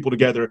bring people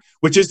together,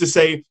 which is to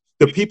say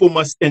the people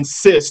must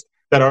insist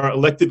that our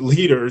elected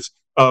leaders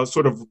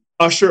sort of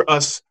usher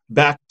us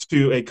back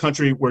to a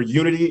country where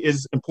unity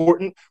is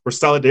important, where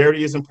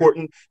solidarity is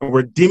important, and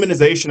where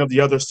demonization of the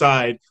other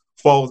side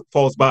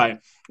falls by.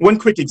 One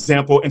quick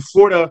example, in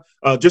Florida,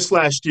 just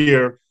last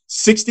year,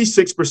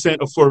 66%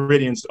 of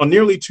Floridians,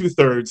 nearly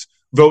 2/3,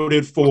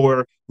 voted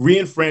for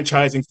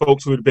re-enfranchising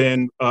folks who had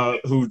been,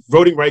 whose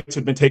voting rights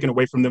had been taken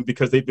away from them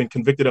because they've been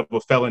convicted of a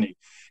felony.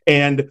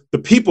 And the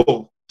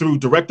people, through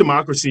direct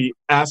democracy,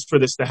 asked for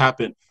this to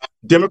happen.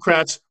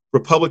 Democrats,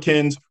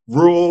 Republicans,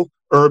 rural,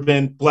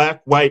 urban,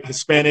 Black, white,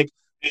 Hispanic,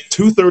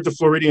 2/3 of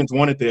Floridians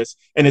wanted this,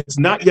 and it's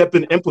not yet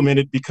been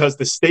implemented because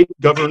the state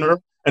governor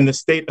and the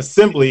state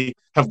assembly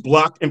have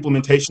blocked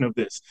implementation of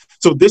this.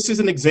 So this is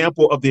an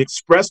example of the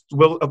expressed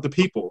will of the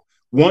people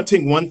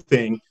wanting one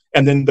thing,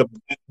 and then the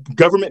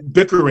government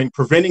bickering,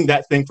 preventing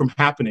that thing from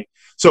happening.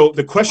 So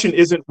the question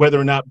isn't whether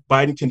or not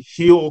Biden can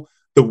heal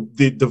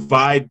the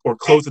divide or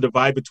close the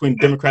divide between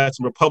Democrats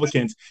and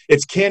Republicans.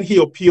 It's can he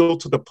appeal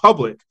to the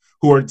public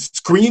who are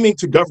screaming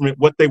to government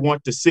what they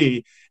want to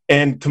see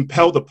and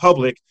compel the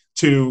public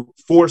to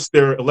force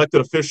their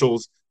elected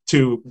officials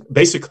to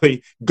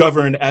basically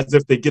govern as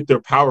if they get their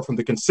power from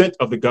the consent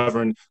of the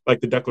governed, like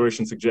the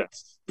Declaration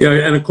suggests. Yeah,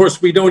 and of course,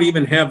 we don't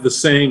even have the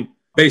same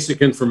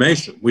basic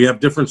information. We have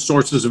different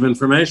sources of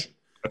information.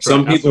 That's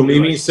Some right. people, Absolutely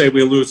Mimi, right. say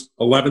we lose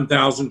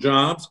 11,000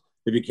 jobs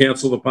if you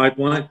cancel the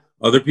pipeline.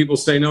 Other people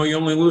say, no, you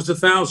only lose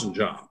 1,000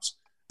 jobs.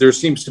 There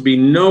seems to be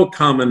no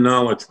common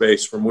knowledge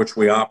base from which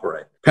we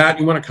operate. Pat,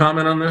 you want to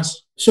comment on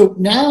this? So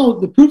now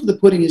the proof of the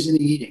pudding is in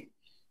the eating.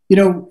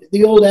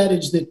 The old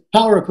adage that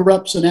power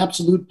corrupts and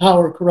absolute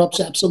power corrupts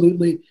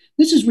absolutely.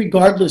 This is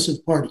regardless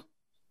of party.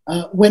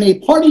 When a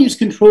party is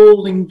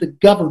controlling the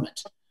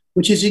government,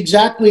 which is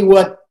exactly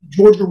what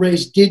Georgia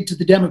race did to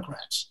the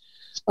Democrats,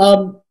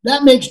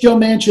 that makes Joe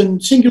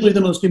Manchin singularly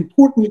the most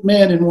important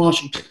man in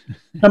Washington,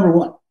 number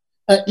one.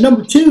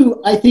 Number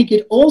two, I think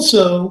it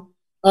also,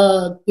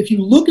 if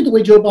you look at the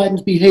way Joe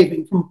Biden's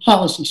behaving from a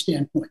policy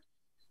standpoint,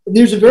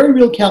 there's a very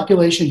real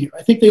calculation here.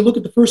 I think they look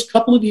at the first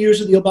couple of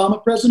years of the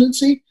Obama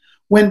presidency,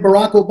 when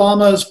Barack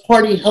Obama's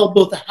party held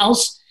both the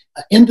House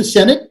and the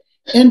Senate,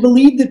 and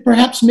believed that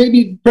perhaps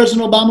maybe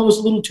President Obama was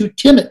a little too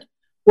timid.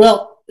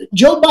 Well,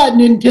 Joe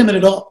Biden isn't timid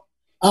at all.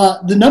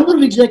 The number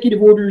of executive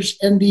orders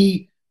and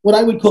the what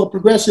I would call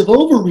progressive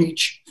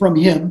overreach from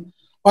him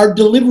are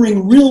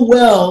delivering real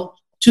well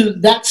to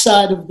that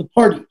side of the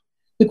party.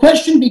 The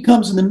question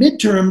becomes in the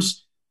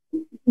midterms,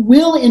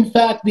 will in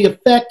fact the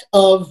effect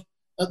of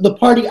the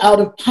party out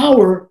of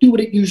power do what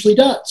it usually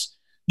does?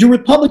 Do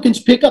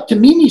Republicans pick up, to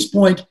Mimi's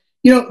point,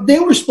 they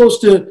were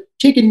supposed to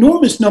take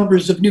enormous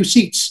numbers of new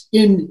seats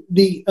in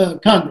the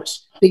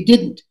Congress. They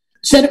didn't.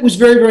 Senate was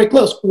very, very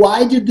close.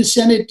 Why did the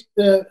Senate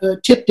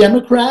tip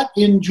Democrat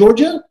in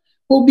Georgia?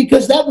 Well,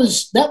 because that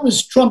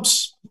was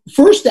Trump's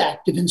first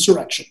act of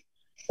insurrection.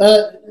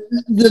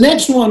 The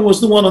next one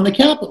was the one on the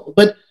Capitol.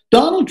 But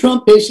Donald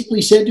Trump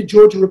basically said to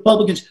Georgia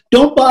Republicans,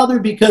 don't bother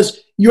because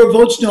your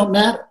votes don't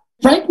matter.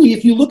 Frankly,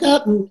 if you look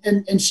out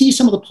and see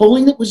some of the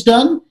polling that was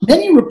done,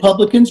 many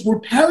Republicans were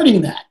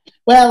parroting that.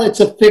 Well, it's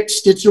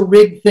a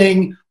rigged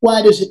thing.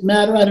 Why does it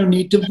matter? I don't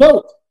need to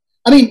vote.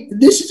 I mean,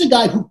 this is a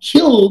guy who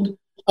killed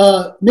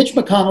Mitch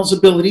McConnell's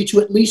ability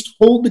to at least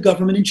hold the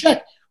government in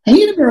check.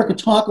 We in America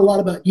talk a lot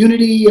about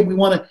unity and we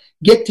want to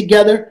get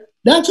together.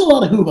 That's a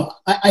lot of hoo-ha.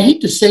 I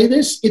hate to say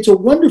this. It's a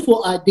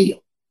wonderful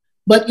ideal.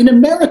 But in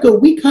America,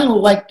 we kind of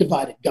like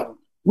divided government.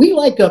 We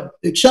like an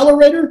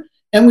accelerator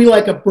and we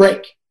like a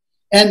brake.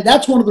 And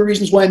that's one of the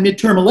reasons why in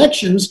midterm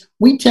elections,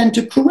 we tend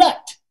to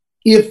correct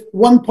if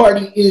one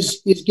party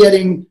is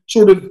getting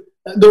sort of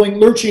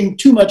lurching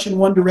too much in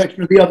one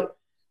direction or the other.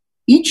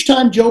 Each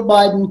time Joe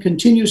Biden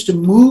continues to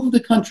move the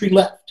country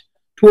left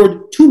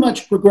toward too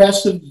much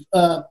progressive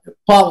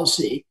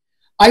policy,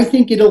 I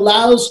think it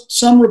allows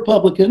some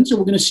Republicans, and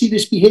we're going to see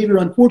this behavior,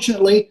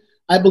 unfortunately,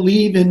 I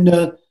believe in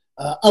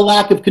a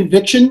lack of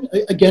conviction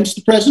against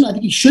the president. I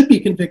think he should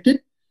be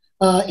convicted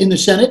in the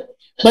Senate.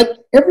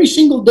 But every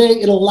single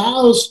day it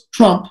allows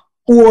Trump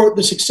or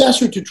the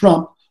successor to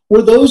Trump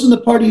or those in the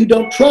party who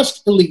don't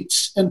trust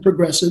elites and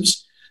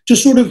progressives to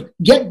sort of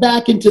get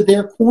back into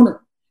their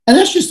corner. And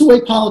that's just the way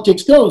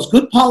politics goes.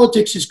 Good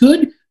politics is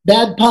good.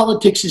 Bad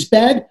politics is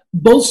bad.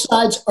 Both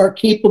sides are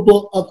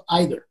capable of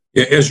either.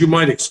 Yeah, as you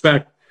might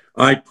expect,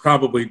 I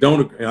probably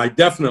don't agree. I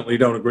definitely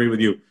don't agree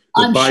with you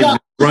that Biden is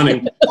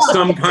running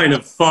some kind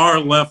of far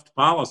left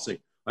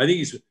policy. I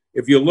think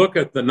if you look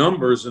at the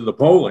numbers in the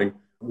polling,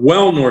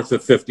 well north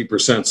of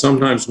 50%,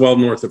 sometimes well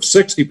north of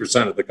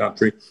 60% of the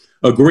country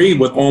agree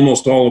with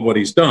almost all of what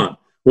he's done.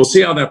 We'll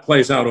see how that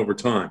plays out over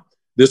time.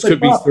 This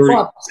could be 30.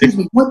 Bob, excuse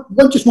me,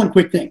 just one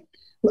quick thing.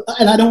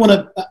 And I don't want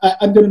to,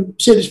 I'm going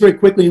to say this very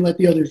quickly and let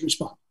the others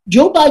respond.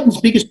 Joe Biden's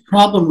biggest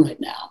problem right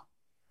now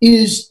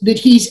is that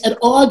he's at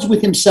odds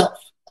with himself.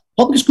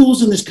 Public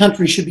schools in this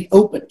country should be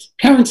opened.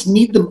 Parents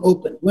need them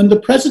open. When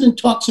the president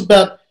talks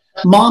about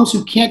moms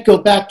who can't go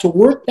back to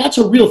work, that's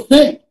a real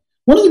thing.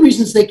 One of the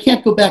reasons they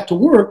can't go back to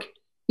work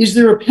is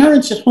there are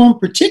parents at home,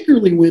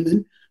 particularly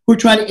women, who are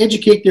trying to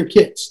educate their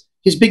kids.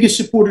 His biggest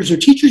supporters are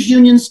teachers'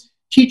 unions.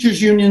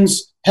 Teachers'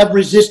 unions have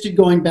resisted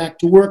going back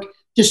to work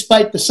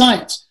despite the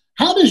science.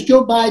 How does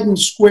Joe Biden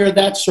square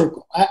that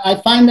circle? I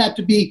find that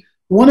to be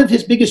one of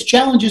his biggest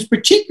challenges,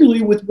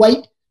 particularly with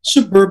white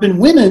suburban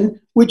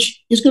women,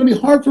 which is going to be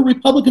hard for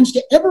Republicans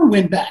to ever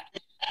win back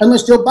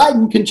unless Joe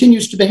Biden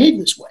continues to behave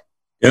this way.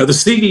 Yeah, the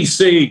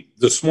CDC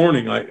this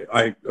morning,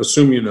 I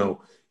assume you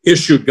know,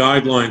 issued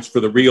guidelines for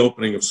the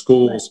reopening of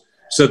schools,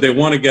 said they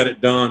want to get it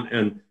done,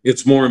 and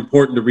it's more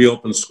important to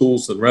reopen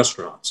schools than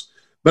restaurants.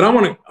 But I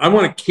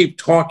want to keep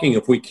talking,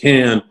 if we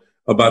can,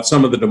 about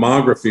some of the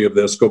demography of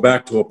this, go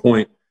back to a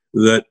point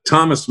that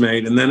Thomas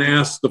made, and then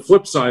ask the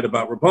flip side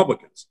about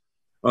Republicans.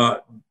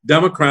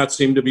 Democrats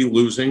seem to be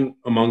losing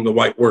among the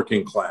white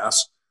working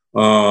class,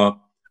 although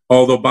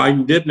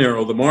Biden did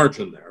narrow the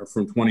margin there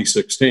from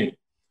 2016.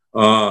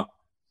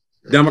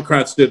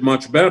 Democrats did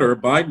much better,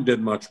 Biden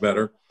did much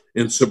better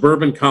in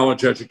suburban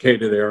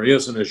college-educated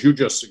areas, and as you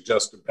just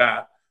suggested,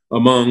 Pat,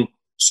 among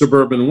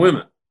suburban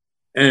women.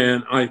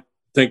 And I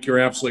think you're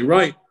absolutely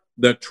right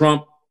that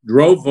Trump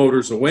drove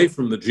voters away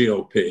from the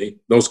GOP,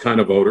 those kind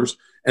of voters,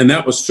 and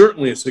that was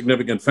certainly a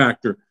significant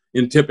factor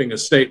in tipping a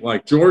state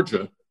like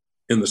Georgia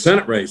in the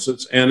Senate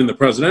races and in the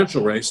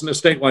presidential race, and a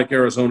state like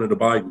Arizona to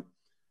Biden.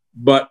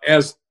 But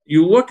as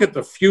you look at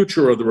the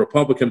future of the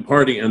Republican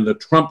Party and the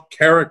Trump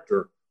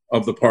character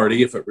of the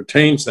party, if it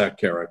retains that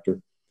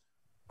character,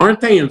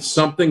 aren't they in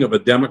something of a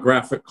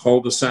demographic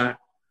cul-de-sac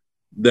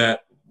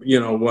that, you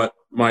know, what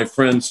my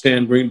friend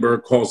Stan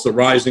Greenberg calls the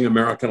rising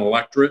American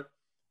electorate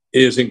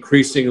is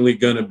increasingly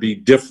going to be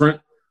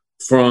different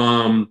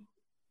from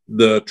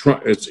the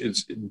Trump,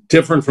 it's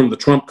different from the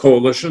Trump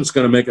coalition. It's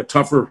going to make it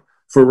tougher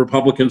for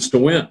Republicans to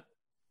win.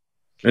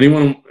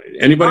 Anybody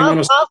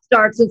want to? I'll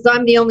start since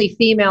I'm the only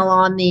female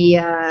on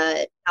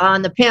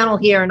the panel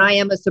here, and I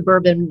am a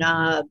suburban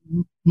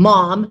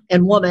mom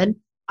and woman.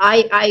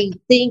 I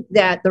think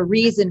that the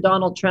reason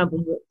Donald Trump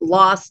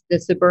lost the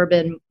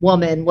suburban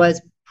woman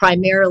was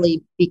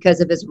primarily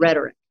because of his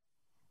rhetoric.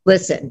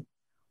 Listen,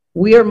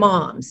 we're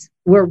moms.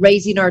 We're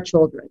raising our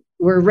children.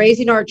 We're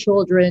raising our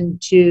children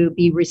to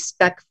be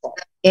respectful.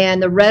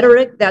 And the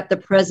rhetoric that the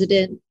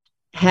president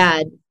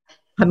had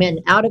come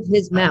in out of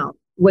his mouth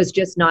was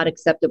just not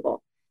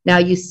acceptable. Now,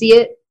 you see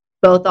it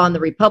both on the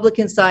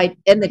Republican side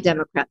and the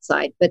Democrat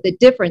side. But the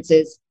difference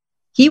is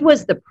he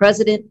was the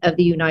president of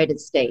the United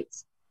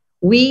States.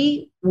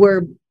 We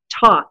were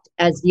taught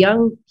as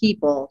young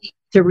people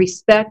to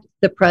respect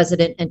the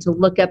president and to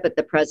look up at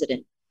the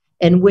president.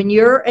 And when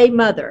you're a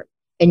mother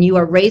and you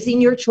are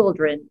raising your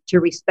children to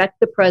respect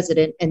the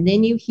president, and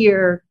then you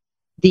hear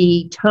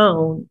the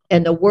tone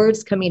and the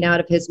words coming out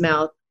of his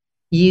mouth,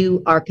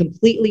 you are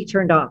completely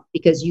turned off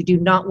because you do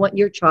not want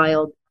your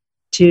child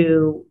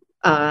to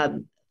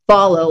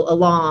follow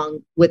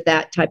along with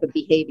that type of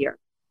behavior.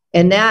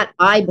 And that,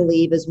 I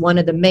believe, is one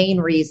of the main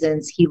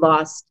reasons he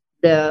lost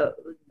the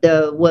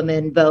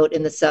woman vote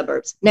in the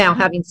suburbs. Now,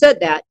 having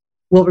said that,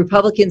 will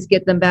Republicans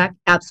get them back?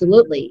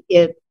 Absolutely.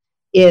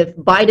 If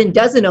Biden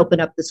doesn't open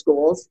up the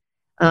schools,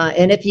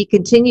 and if he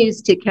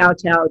continues to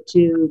kowtow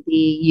to the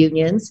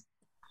unions,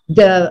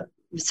 the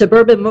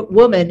suburban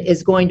woman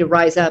is going to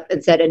rise up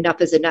and said,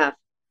 enough is enough.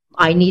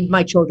 I need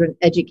my children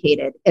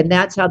educated. And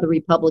that's how the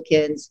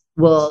Republicans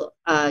will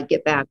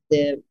get back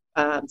the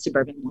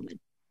suburban woman.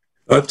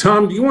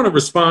 Tom, do you want to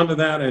respond to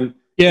that? And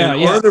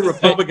are the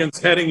Republicans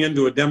heading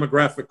into a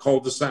demographic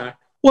cul-de-sac?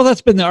 Well,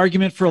 that's been the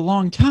argument for a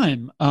long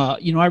time.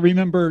 I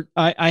remember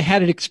I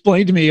had it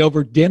explained to me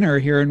over dinner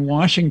here in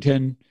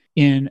Washington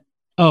in,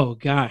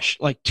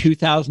 like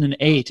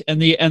 2008,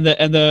 and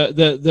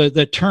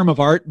the term of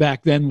art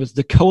back then was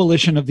the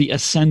coalition of the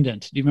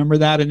ascendant. Do you remember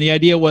that? And the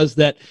idea was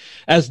that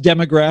as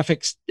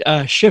demographics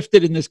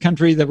shifted in this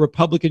country, the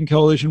Republican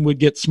coalition would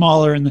get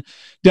smaller and the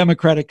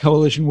Democratic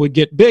coalition would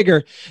get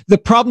bigger. The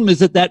problem is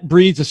that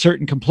breeds a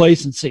certain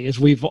complacency, as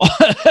we've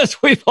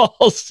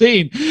all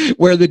seen,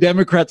 where the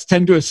Democrats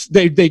tend to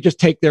they just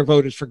take their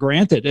voters for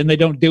granted and they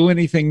don't do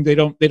anything. They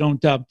don't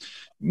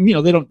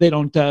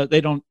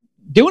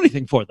do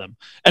anything for them.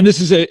 And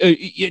this is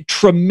a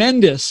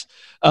tremendous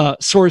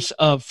source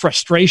of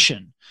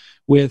frustration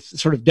with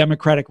sort of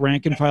Democratic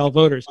rank and file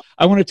voters.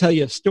 I want to tell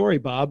you a story,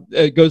 Bob.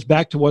 It goes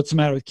back to what's the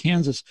matter with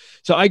Kansas.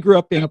 So I grew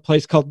up in a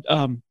place called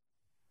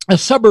a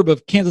suburb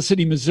of Kansas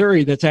City,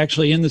 Missouri, that's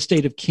actually in the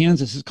state of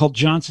Kansas. It's called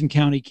Johnson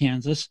County,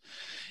 Kansas.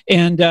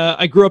 And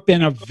I grew up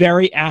in a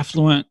very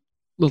affluent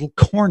little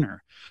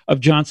corner of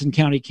Johnson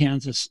County,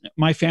 Kansas.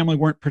 My family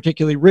weren't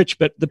particularly rich,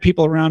 but the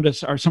people around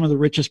us are some of the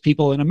richest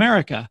people in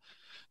America.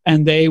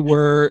 And they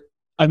were,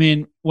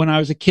 when I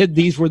was a kid,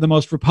 these were the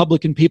most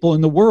Republican people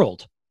in the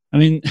world.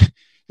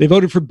 They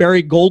voted for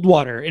Barry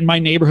Goldwater in my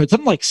neighborhood,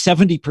 something like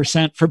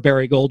 70% for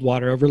Barry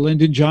Goldwater over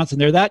Lyndon Johnson.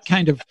 They're that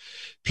kind of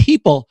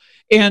people.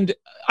 And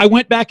I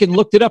went back and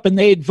looked it up, and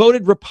they had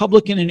voted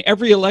Republican in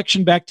every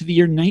election back to the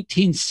year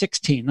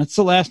 1916. That's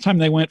the last time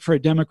they went for a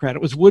Democrat.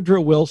 It was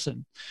Woodrow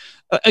Wilson.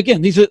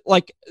 Again, this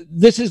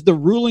is the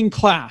ruling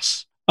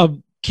class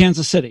of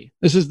Kansas City.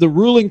 This is the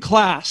ruling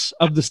class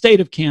of the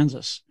state of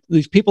Kansas,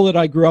 these people that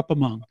I grew up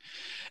among.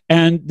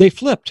 And they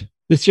flipped.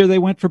 This year they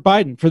went for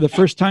Biden for the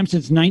first time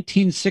since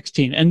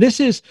 1916. And this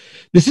is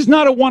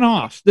not a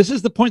one-off. This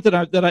is the point that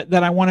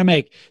I want to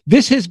make.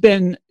 This has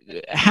been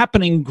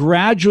happening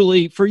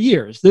gradually for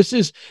years. This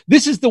is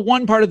the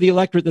one part of the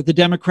electorate that the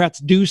Democrats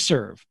do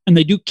serve and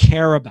they do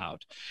care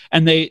about.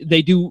 And they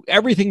do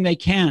everything they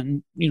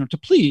can, to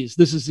please.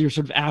 This is your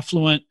sort of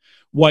affluent,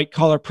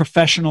 white-collar,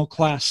 professional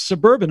class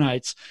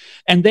suburbanites.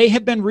 And they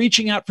have been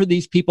reaching out for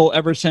these people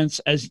ever since,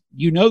 as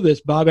you know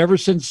this, Bob, ever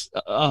since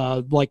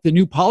like the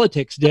New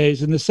Politics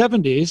days in the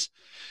 70s,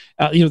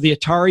 the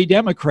Atari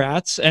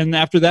Democrats. And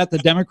after that, the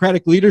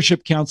Democratic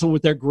Leadership Council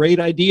with their great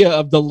idea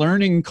of the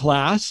learning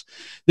class.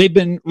 They've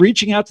been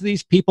reaching out to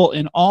these people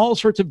in all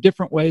sorts of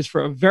different ways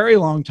for a very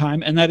long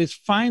time. And that is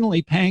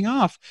finally paying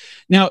off.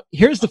 Now,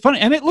 here's the funny,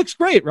 and it looks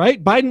great,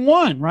 right? Biden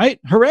won, right?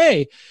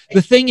 Hooray.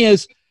 The thing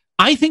is,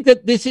 I think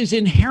that this is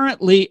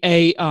inherently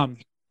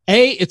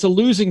it's a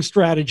losing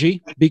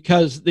strategy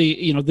because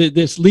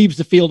this leaves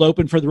the field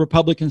open for the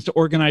Republicans to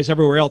organize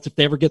everywhere else if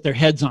they ever get their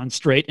heads on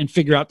straight and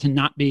figure out to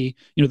not be,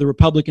 the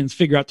Republicans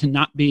figure out to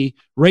not be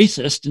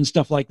racist and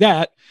stuff like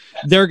that.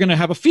 They're going to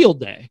have a field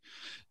day.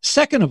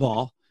 Second of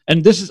all,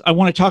 and I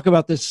want to talk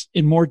about this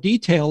in more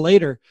detail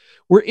later.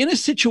 We're in a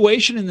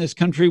situation in this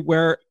country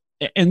where,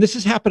 and this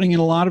is happening in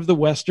a lot of the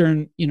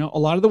Western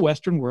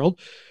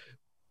world,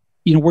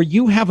 where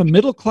you have a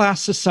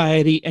middle-class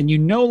society and you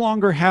no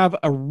longer have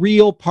a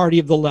real party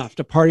of the left,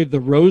 a party of the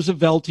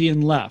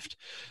Rooseveltian left.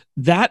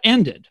 That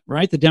ended,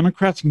 right? The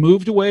Democrats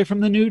moved away from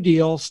the New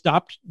Deal,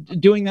 stopped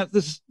doing that.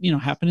 This,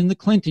 happened in the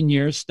Clinton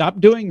years, stopped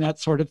doing that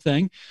sort of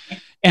thing.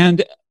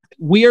 And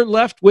we are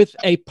left with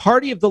a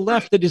party of the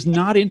left that is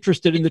not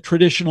interested in the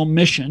traditional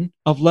mission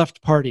of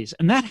left parties.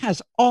 And that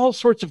has all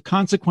sorts of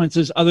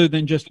consequences other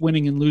than just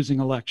winning and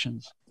losing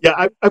elections.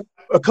 Yeah,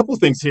 a couple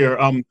of things here.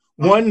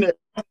 One,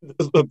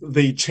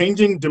 the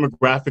changing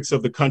demographics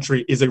of the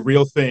country is a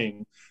real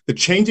thing. The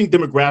changing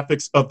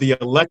demographics of the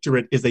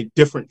electorate is a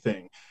different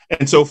thing.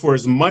 And so for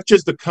as much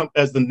as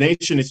the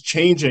nation is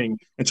changing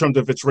in terms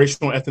of its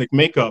racial and ethnic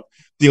makeup,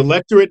 the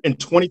electorate in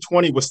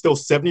 2020 was still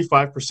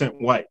 75%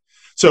 white.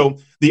 So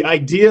the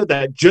idea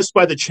that just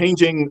by the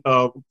changing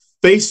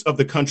face of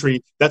the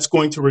country, that's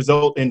going to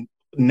result in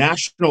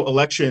national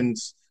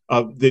elections,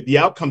 the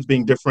outcomes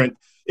being different,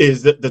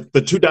 is that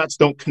the two dots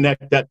don't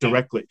connect that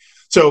directly.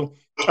 So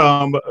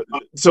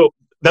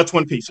that's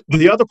one piece.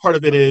 The other part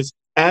of it is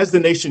as the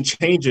nation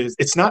changes,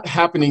 it's not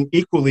happening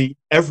equally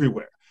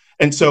everywhere.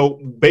 And so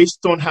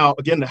based on how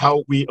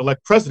we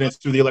elect presidents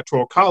through the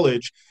Electoral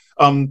College,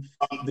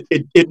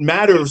 it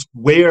matters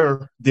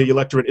where the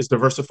electorate is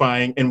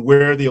diversifying and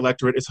where the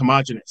electorate is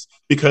homogenous,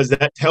 because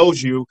that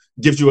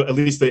gives you at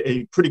least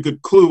a pretty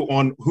good clue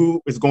on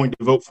who is going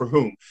to vote for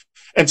whom.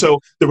 And so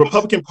the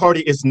Republican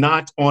Party is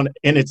not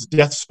in its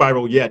death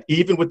spiral yet,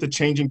 even with the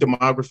changing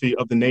demography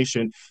of the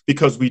nation,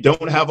 because we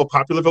don't have a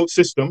popular vote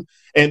system,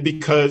 and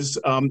because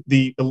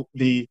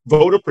the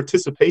voter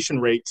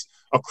participation rates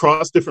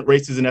across different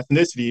races and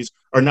ethnicities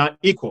are not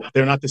equal.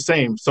 They're not the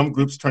same. Some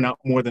groups turn out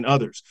more than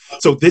others.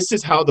 So this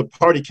is how the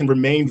party can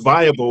remain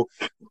viable,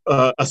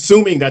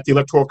 assuming that the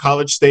Electoral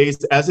College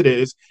stays as it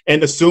is,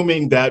 and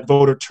assuming that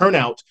voter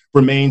turnout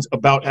remains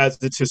about as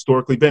it's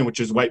historically been, which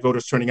is white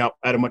voters turning out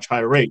at a much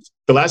higher rate.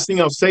 The last thing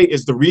I'll say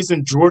is the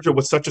reason Georgia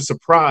was such a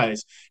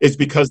surprise is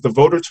because the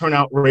voter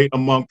turnout rate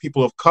among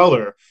people of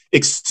color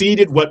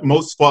exceeded what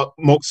most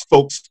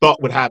folks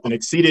thought would happen,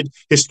 exceeded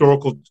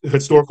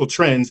historical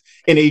trends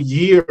in a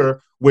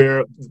year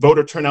where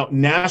voter turnout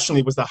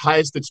nationally was the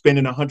highest it's been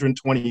in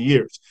 120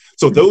 years.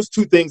 So those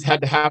two things had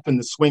to happen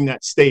to swing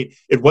that state.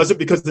 It wasn't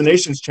because the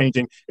nation's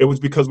changing. It was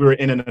because we were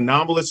in an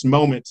anomalous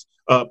moment,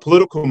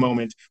 political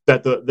moment,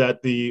 that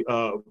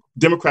the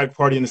Democratic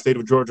Party in the state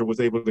of Georgia was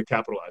able to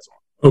capitalize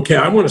on. Okay,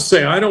 I want to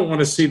say I don't want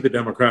to see the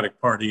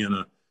Democratic Party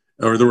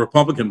or the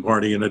Republican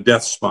Party in a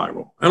death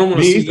spiral. I don't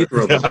want to see either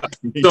of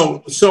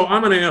them. So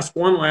I'm going to ask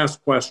one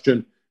last question,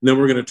 and then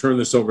we're going to turn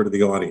this over to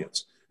the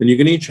audience. And you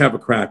can each have a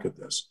crack at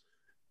this.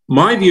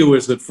 My view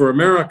is that for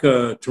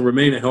America to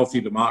remain a healthy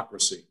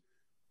democracy,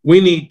 we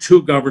need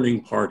two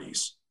governing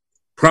parties,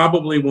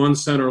 probably one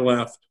center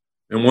left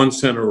and one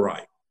center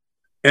right.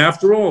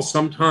 After all,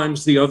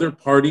 sometimes the other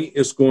party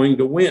is going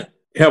to win.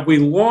 Have we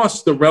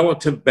lost the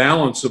relative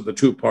balance of the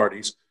two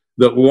parties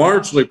that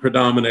largely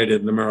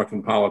predominated in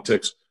American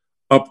politics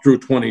up through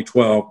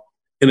 2012?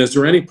 And is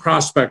there any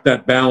prospect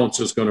that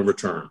balance is going to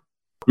return?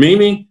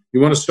 Mimi,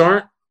 you want to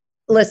start?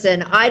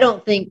 Listen, I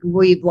don't think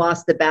we've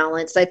lost the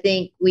balance. I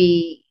think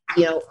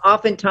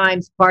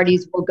oftentimes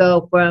parties will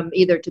go from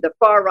either to the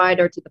far right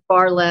or to the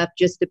far left,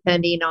 just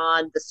depending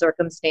on the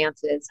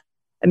circumstances.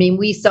 I mean,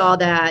 we saw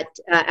that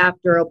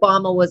after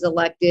Obama was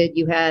elected,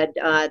 you had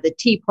the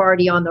Tea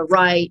Party on the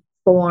right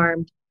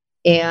formed.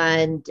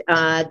 And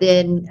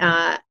then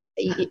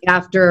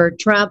after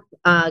Trump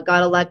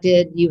got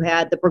elected, you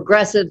had the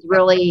progressives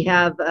really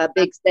have a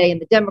big say in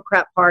the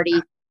Democrat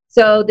Party.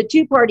 So the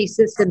two-party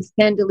systems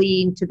tend to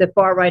lean to the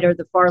far right or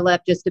the far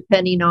left, just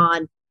depending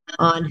on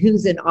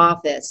who's in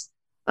office.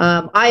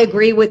 I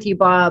agree with you,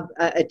 Bob.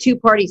 A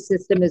two-party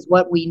system is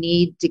what we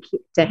need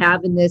to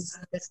have in this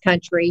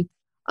country,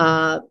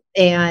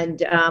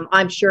 and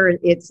I'm sure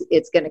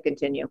it's going to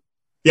continue.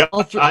 Yeah,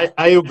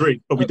 I agree,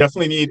 but we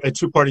definitely need a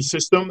two-party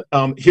system.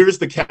 Here's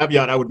the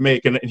caveat I would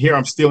make, and here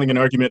I'm stealing an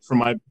argument from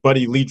my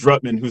buddy Lee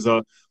Drutman, who's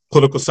a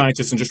political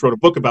scientist and just wrote a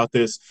book about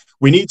this.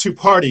 We need two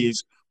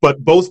parties,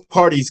 but both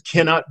parties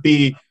cannot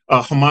be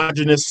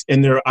homogenous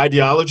in their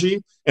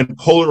ideology and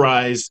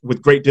polarized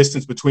with great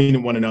distance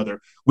between one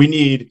another. We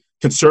need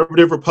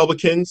conservative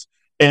Republicans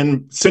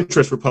and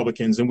centrist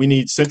Republicans, and we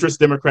need centrist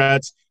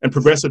Democrats and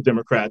progressive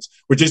Democrats,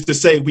 which is to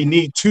say we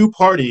need two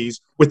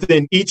parties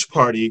within each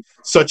party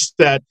such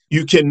that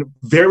you can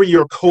vary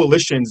your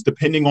coalitions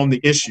depending on the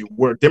issue,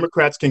 where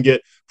Democrats can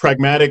get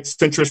pragmatic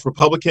centrist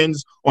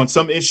Republicans on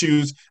some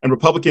issues and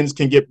Republicans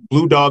can get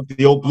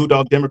the old blue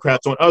dog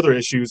Democrats on other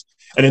issues.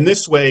 And in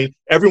this way,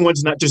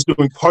 everyone's not just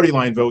doing party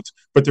line votes,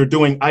 but they're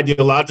doing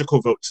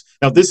ideological votes.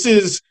 Now, this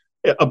is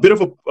a bit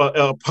of a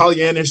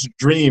Pollyannish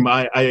dream,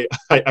 I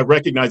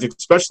recognize,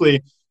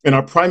 especially in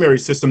our primary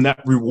system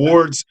that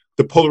rewards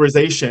the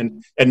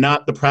polarization and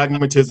not the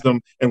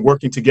pragmatism and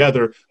working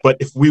together. But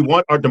if we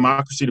want our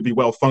democracy to be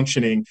well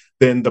functioning,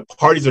 then the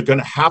parties are going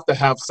to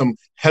have some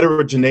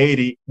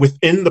heterogeneity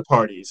within the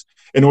parties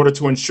in order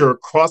to ensure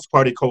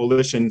cross-party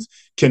coalitions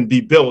can be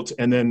built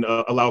and then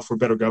allow for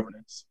better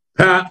governance.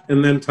 Pat,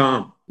 and then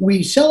Tom.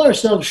 We sell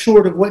ourselves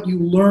short of what you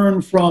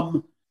learn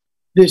from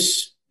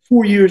this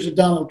 4 years of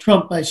Donald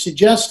Trump by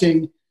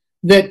suggesting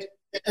that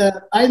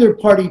either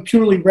party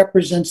purely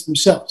represents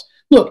themselves.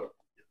 Look,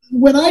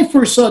 when I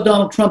first saw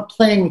Donald Trump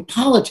playing with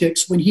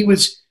politics, when he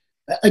was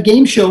a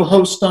game show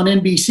host on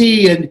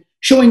NBC and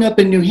showing up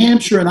in New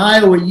Hampshire and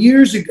Iowa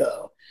years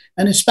ago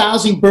and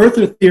espousing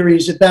birther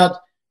theories about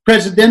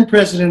then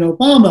President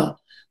Obama,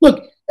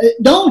 look,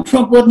 Donald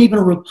Trump wasn't even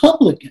a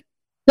Republican.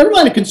 Never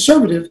mind a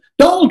conservative,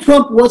 Donald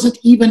Trump wasn't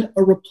even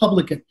a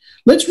Republican.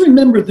 Let's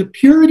remember the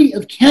purity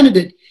of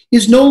candidate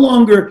is no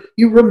longer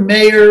you're a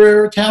mayor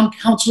or a town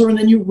councilor and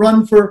then you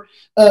run for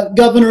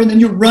governor and then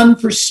you run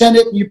for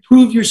Senate and you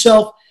prove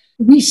yourself.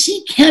 We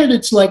see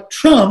candidates like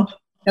Trump,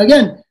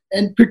 again,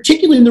 and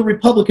particularly in the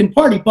Republican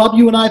Party. Bob,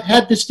 you and I have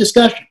had this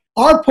discussion.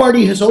 Our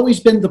party has always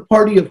been the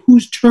party of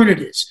whose turn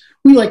it is.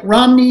 We like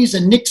Romneys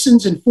and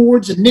Nixons and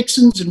Fords and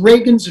Nixons and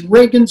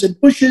Reagans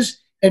and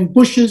Bushes and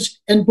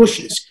Bushes and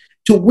Bushes.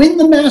 To win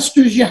the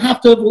Masters, you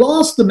have to have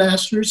lost the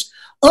Masters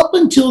up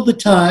until the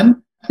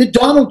time that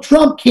Donald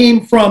Trump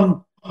came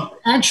from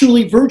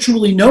actually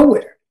virtually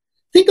nowhere.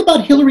 Think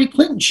about Hillary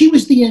Clinton. She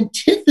was the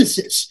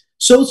antithesis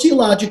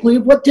sociologically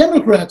of what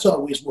Democrats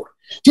always were.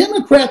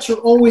 Democrats are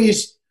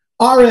always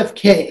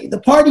RFK,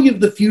 the party of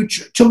the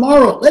future.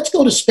 Tomorrow, let's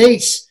go to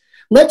space.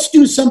 Let's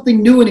do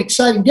something new and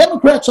exciting.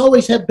 Democrats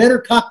always have better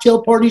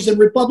cocktail parties than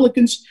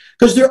Republicans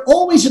because they're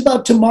always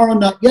about tomorrow,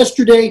 not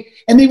yesterday.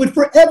 And they would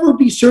forever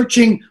be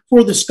searching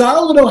for the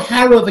Scarlett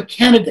O'Hara of a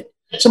candidate,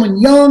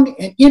 someone young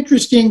and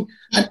interesting,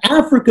 an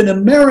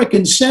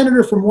African-American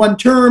senator from one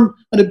term,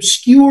 an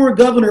obscure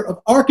governor of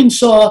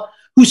Arkansas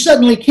who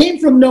suddenly came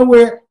from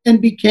nowhere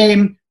and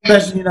became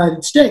president of the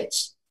United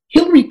States.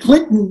 Hillary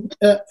Clinton,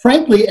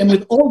 frankly, and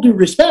with all due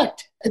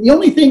respect, the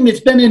only thing that's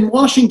been in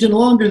Washington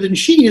longer than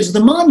she is the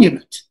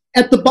monument.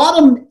 At the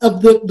bottom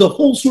of the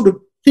whole sort of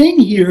thing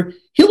here,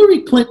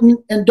 Hillary Clinton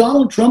and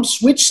Donald Trump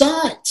switched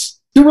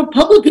sides. The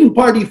Republican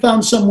Party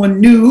found someone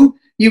new,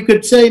 you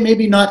could say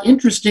maybe not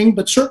interesting,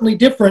 but certainly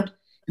different.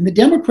 And the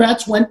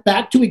Democrats went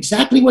back to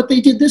exactly what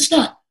they did this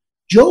time.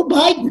 Joe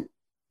Biden.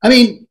 I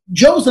mean,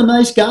 Joe's a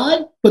nice guy,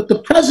 but the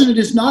president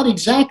is not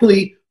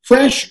exactly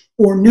fresh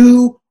or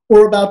new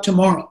or about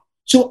tomorrow.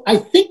 So I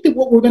think that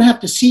what we're going to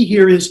have to see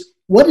here is,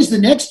 what is the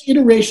next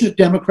iteration of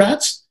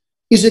Democrats?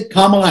 Is it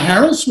Kamala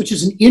Harris, which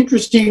is an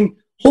interesting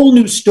whole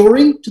new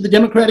story to the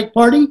Democratic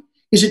Party?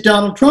 Is it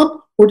Donald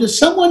Trump? Or does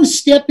someone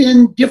step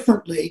in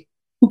differently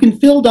who can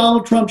fill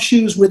Donald Trump's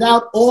shoes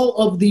without all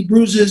of the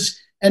bruises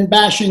and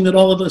bashing that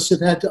all of us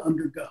have had to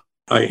undergo?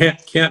 I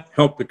can't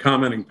help the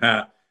commenting,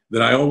 Pat,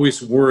 that I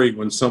always worry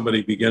when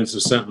somebody begins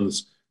a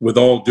sentence with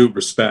all due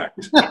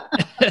respect. Tom,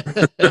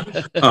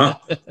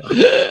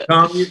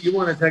 you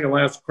want to take a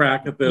last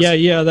crack at this?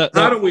 Yeah.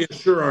 How do we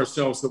assure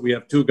ourselves that we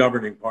have two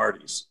governing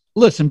parties?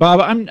 Listen,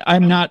 Bob,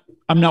 I'm not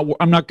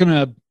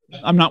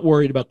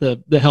worried about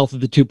the health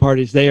of the two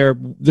parties.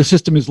 The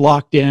system is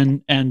locked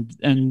in, and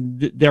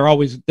they're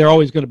always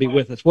going to be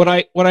with us. What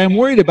I am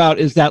worried about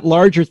is that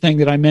larger thing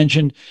that I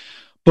mentioned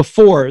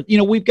before.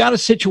 We've got a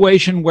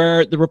situation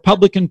where the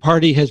Republican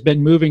Party has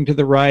been moving to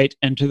the right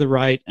and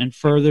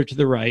further to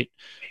the right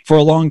for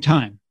a long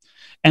time.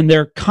 And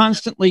they're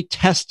constantly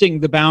testing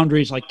the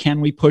boundaries, like, can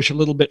we push a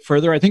little bit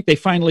further? I think they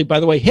finally, by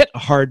the way, hit a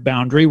hard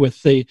boundary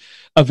with the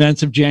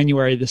events of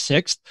January the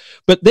 6th.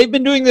 But they've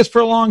been doing this for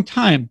a long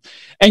time.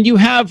 And you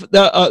have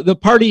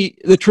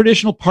the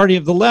traditional party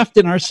of the left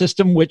in our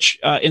system, which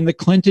in the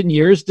Clinton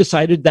years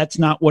decided that's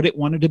not what it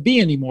wanted to be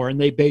anymore. And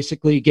they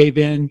basically gave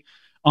in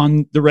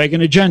on the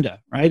Reagan agenda,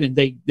 right? And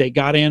they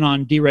got in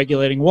on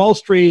deregulating Wall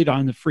Street,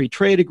 on the free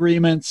trade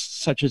agreements,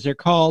 such as they're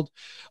called,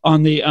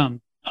 on the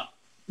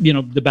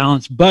the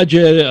balanced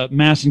budget,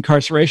 mass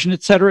incarceration,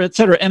 et cetera,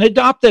 and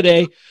adopted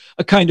a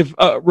kind of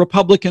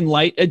Republican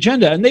light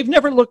agenda. And they've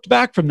never looked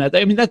back from that.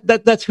 I mean,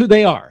 that's who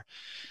they are.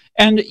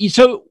 And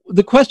so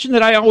the question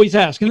that I always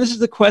ask, and this is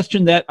the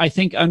question that I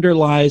think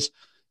underlies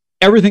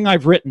everything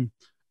I've written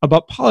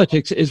about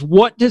politics, is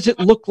what does it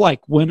look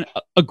like when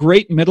a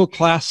great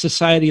middle-class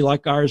society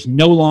like ours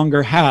no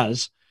longer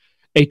has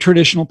a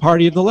traditional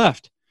party of the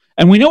left?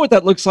 And we know what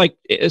that looks like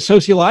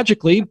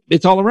sociologically.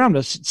 It's all around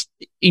us. It's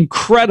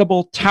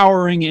incredible,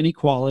 towering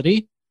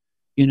inequality.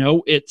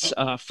 It's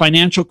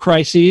financial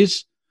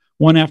crises,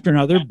 one after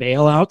another,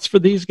 bailouts for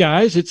these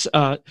guys.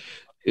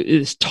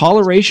 It's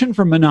toleration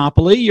for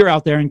monopoly. You're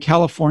out there in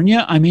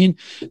California. I mean,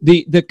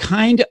 the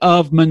kind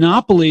of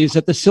monopolies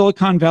that the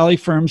Silicon Valley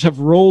firms have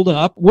rolled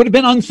up would have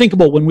been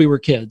unthinkable when we were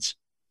kids,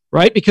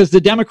 right? Because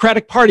the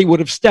Democratic Party would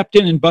have stepped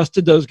in and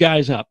busted those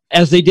guys up,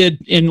 as they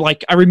did in,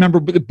 I remember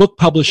book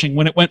publishing,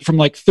 when it went from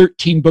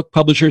 13 book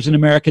publishers in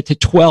America to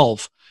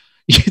 12.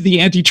 The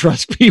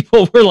antitrust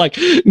people were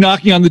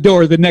knocking on the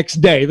door the next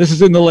day. This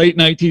is in the late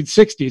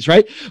 1960s,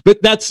 right?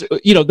 But that's,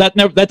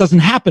 that doesn't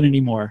happen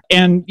anymore.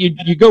 And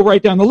you go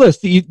right down the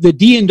list. The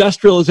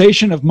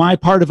deindustrialization of my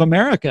part of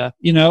America,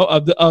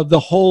 of the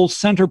whole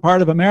center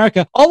part of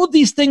America, all of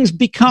these things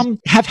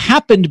have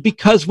happened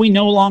because we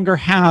no longer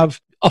have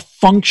a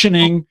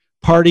functioning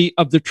party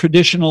of the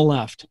traditional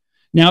left.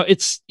 Now,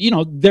 it's,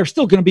 they're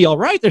still going to be all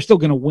right. They're still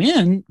going to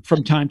win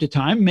from time to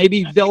time.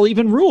 Maybe they'll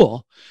even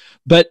rule.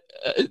 But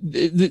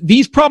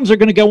these problems are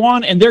going to go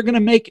on, and they're going to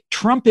make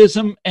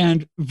Trumpism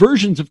and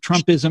versions of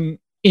Trumpism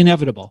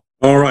inevitable.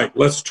 All right,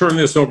 let's turn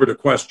this over to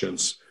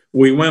questions.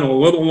 We went a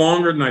little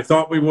longer than I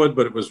thought we would,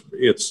 but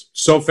it's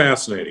so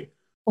fascinating.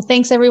 Well,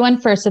 thanks everyone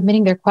for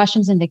submitting their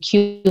questions in the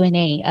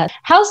Q&A.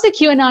 How's the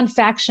QAnon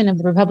faction of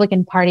the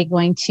Republican Party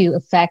going to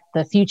affect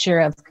the future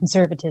of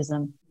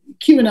conservatism?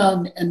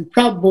 QAnon and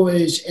Proud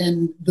Boys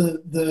and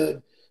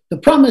the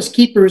Promise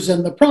Keepers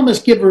and the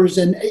Promise Givers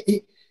and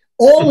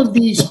all of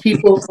these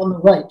people on the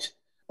right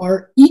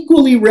are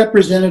equally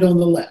represented on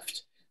the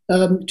left.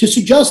 To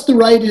suggest the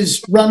right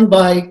is run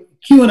by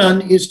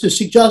QAnon is to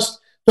suggest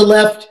the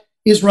left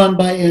is run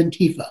by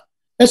Antifa.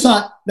 That's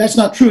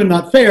not true and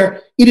not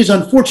fair. It is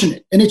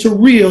unfortunate, and it's a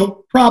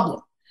real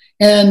problem.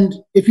 And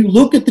if you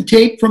look at the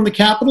tape from the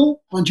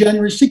Capitol on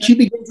January 6th, you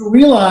begin to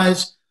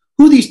realize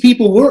who these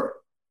people were.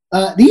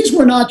 These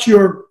were not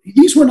your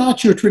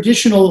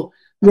traditional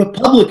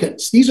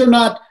Republicans. These are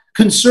not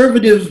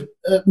conservative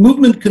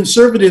movement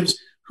conservatives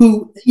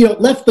who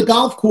left the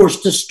golf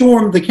course to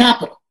storm the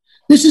Capitol.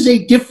 This is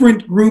a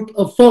different group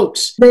of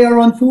folks. They are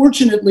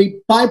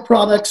unfortunately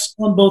byproducts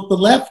on both the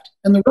left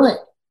and the right.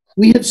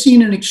 We have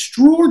seen an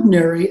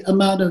extraordinary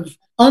amount of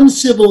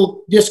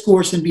uncivil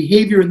discourse and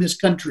behavior in this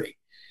country.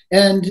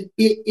 And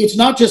it's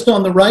not just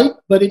on the right,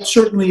 but it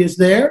certainly is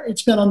there.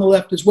 It's been on the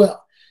left as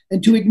well.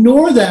 And to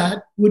ignore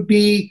that would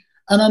be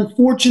an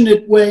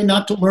unfortunate way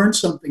not to learn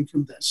something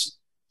from this.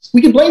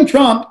 We can blame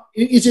Trump.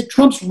 Is it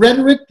Trump's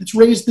rhetoric that's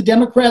raised the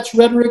Democrats'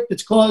 rhetoric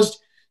that's caused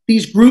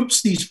these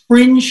groups, these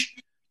fringe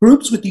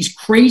groups with these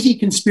crazy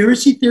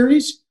conspiracy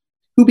theories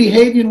who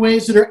behave in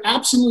ways that are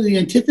absolutely the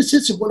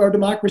antithesis of what our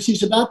democracy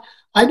is about?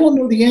 I don't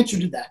know the answer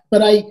to that,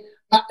 but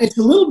it's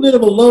a little bit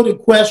of a loaded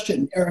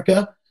question,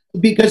 Erica,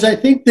 because I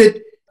think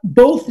that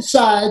both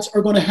sides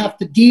are going to have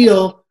to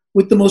deal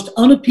with the most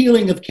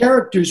unappealing of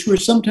characters who are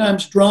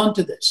sometimes drawn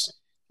to this.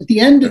 At the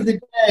end of the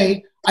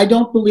day, I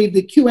don't believe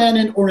that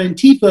QAnon or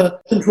Antifa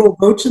control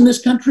votes in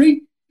this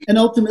country, and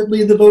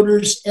ultimately the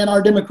voters and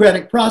our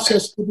democratic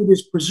process, if it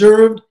is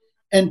preserved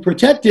and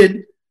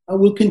protected,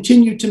 will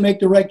continue to make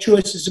the right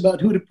choices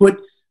about who to put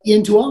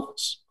into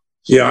office.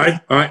 Yeah,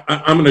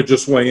 I'm going to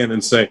just weigh in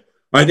and say,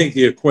 I think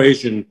the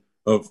equation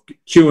of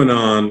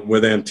QAnon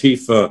with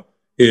Antifa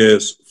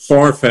is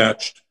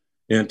far-fetched.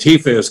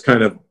 Antifa is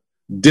kind of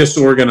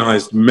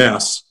disorganized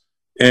mess,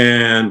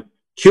 and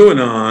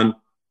QAnon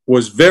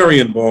was very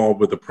involved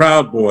with the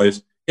Proud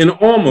Boys in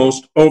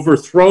almost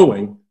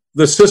overthrowing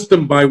the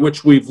system by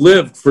which we've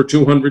lived for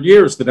 200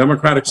 years, the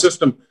democratic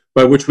system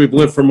by which we've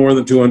lived for more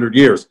than 200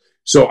 years.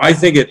 So I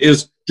think it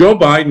is, Joe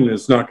Biden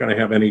is not going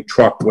to have any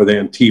truck with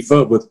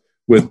Antifa,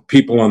 with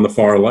people on the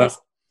far left.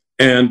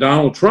 And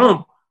Donald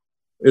Trump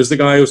is the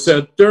guy who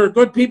said there are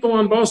good people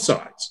on both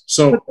sides.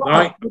 So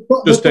I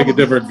just take a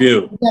different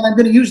view. And I'm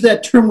going to use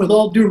that term with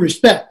all due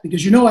respect,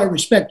 because I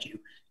respect you,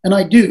 and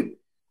I do.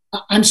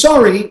 I'm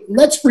sorry,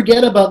 let's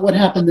forget about what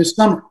happened this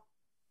summer.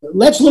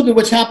 Let's look at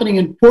what's happening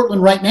in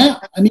Portland right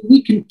now. I mean,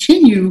 we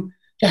continue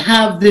to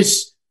have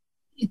this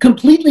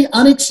completely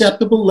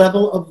unacceptable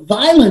level of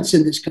violence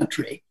in this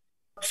country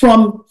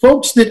from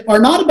folks that are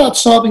not about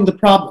solving the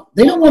problem.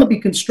 They don't want to be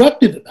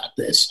constructive about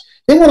this.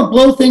 They want to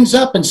blow things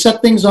up and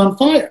set things on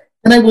fire.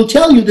 And I will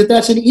tell you that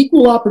that's an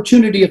equal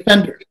opportunity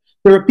offender.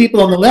 There are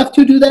people on the left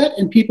who do that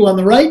and people on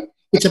the right.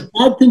 It's a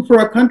bad thing for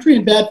our country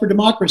and bad for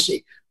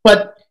democracy.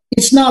 But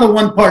it's not a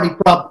one-party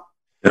problem.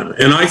 Yeah,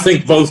 and I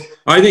think both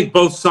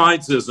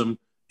sidesism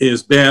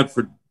is bad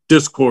for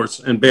discourse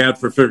and bad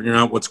for figuring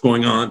out what's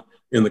going on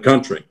in the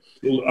country.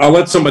 I'll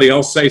let somebody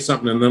else say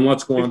something, and then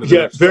let's go on to the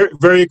next. Very,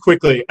 very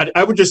quickly.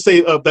 I would just say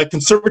that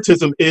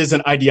conservatism is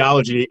an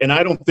ideology, and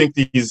I don't think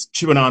these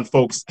QAnon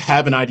folks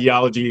have an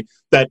ideology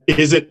that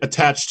isn't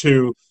attached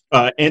to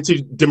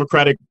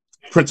anti-democratic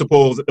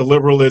principles,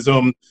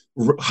 illiberalism,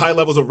 high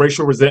levels of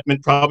racial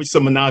resentment, probably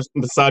some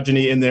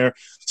misogyny in there.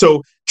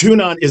 So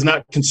QAnon is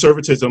not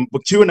conservatism,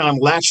 but QAnon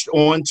latched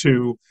on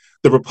to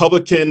the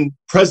Republican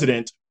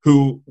president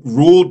who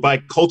ruled by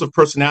cult of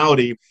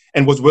personality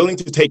and was willing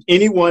to take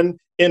anyone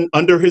in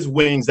under his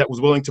wings that was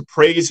willing to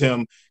praise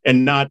him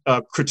and not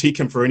critique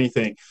him for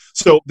anything.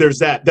 So there's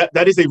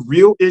that is a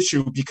real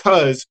issue,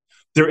 because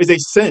there is a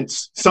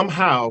sense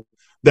somehow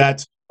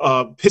that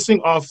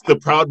pissing off the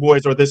Proud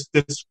Boys or this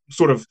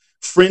sort of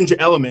fringe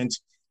element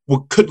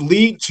could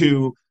lead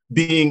to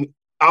being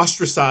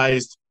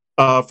ostracized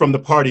from the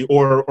party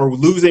or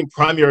losing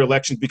primary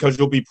elections, because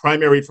you'll be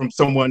primaried from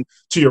someone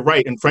to your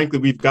right. And frankly,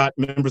 we've got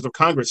members of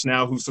Congress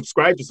now who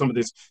subscribe to some of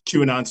this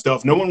QAnon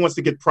stuff. No one wants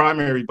to get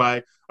primaried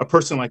by a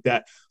person like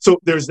that. So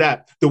there's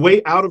that. The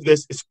way out of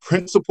this is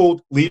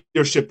principled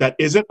leadership that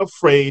isn't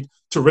afraid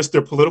to risk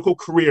their political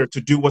career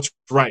to do what's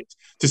right,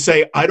 to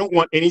say, I don't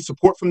want any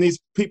support from these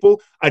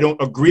people. I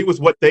don't agree with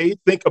what they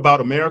think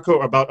about America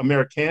or about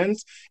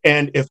Americans.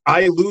 And if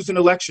I lose an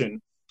election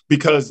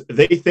because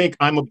they think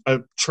I'm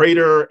a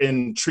traitor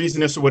and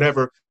treasonous or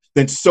whatever,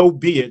 then so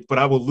be it, but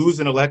I will lose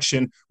an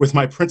election with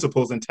my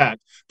principles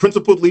intact.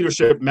 Principled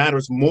leadership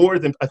matters more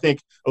than I think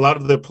a lot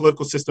of the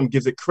political system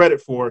gives it credit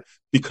for,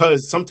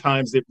 because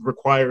sometimes it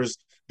requires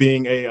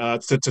being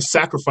to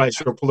sacrifice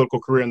your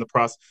political career in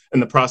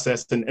the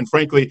process. And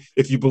frankly,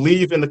 if you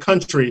believe in the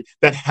country,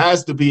 that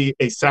has to be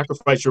a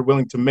sacrifice you're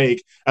willing to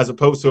make, as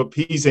opposed to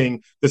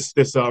appeasing this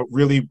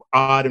really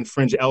odd and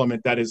fringe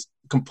element that is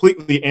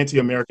completely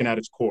anti-American at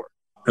its core.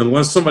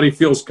 Unless somebody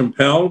feels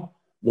compelled,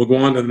 we'll go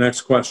on to the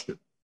next question.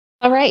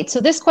 All right. So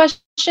this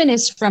question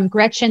is from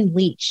Gretchen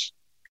Leach.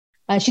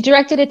 She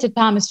directed it to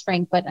Thomas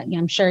Frank, but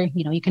I'm sure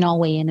you can all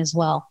weigh in as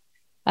well.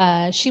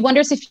 She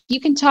wonders if you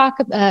can talk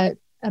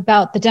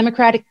about the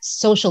democratic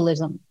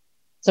socialism,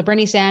 so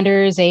Bernie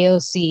Sanders,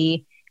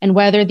 AOC, and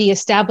whether the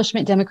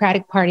establishment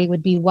Democratic Party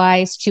would be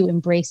wise to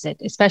embrace it,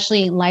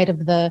 especially in light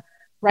of the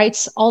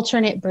right's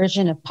alternate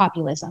version of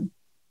populism.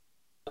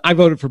 I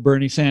voted for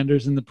Bernie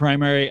Sanders in the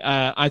primary.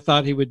 I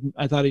thought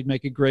he'd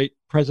make a great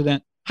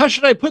president. how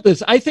should I put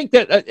this? I think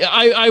that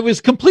I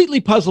was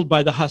completely puzzled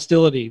by the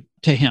hostility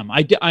to him.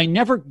 I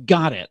never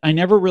got it. I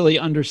never really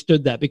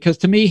understood that, because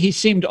to me,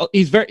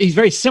 he's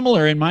very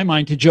similar in my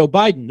mind to Joe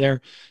Biden.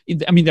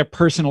 They're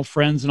personal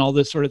friends and all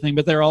this sort of thing,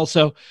 but they're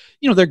also,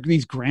 they're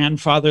these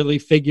grandfatherly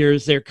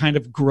figures. They're kind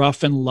of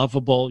gruff and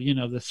lovable,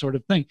 this sort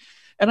of thing.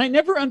 And I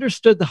never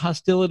understood the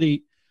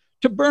hostility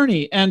to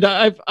Bernie. And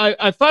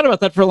I've thought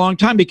about that for a long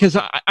time, because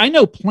I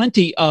know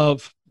plenty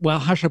of, well,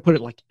 how should I put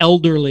it, like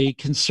elderly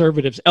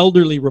conservatives,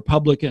 elderly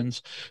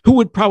Republicans who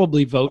would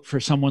probably vote for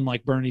someone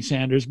like Bernie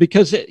Sanders,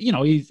 because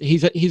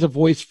he's a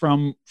voice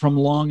from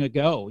long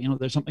ago.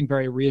 There's something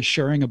very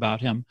reassuring about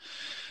him.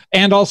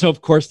 And also,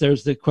 of course,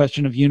 there's the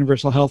question of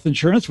universal health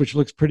insurance, which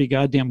looks pretty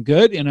goddamn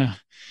good in our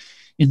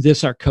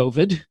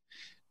COVID.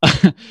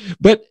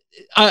 But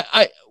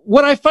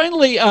what I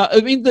finally,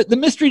 the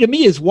mystery to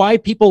me is why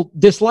people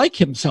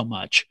dislike him so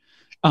much.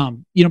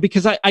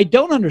 Because I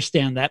don't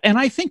understand that. And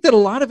I think that a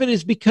lot of it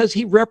is because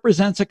he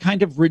represents a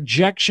kind of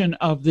rejection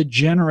of the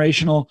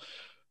generational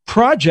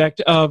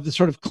project of the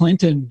sort of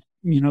Clinton,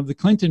 the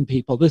Clinton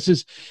people.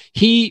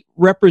 He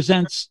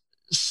represents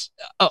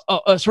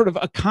a sort of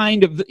a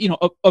kind of,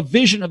 a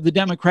vision of the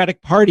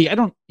Democratic Party.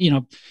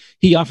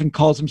 He often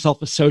calls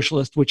himself a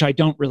socialist, which I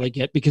don't really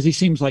get, because he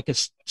seems like a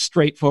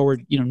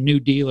straightforward, New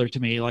Dealer to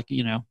me, like,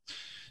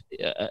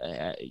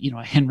 a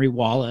Henry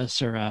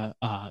Wallace or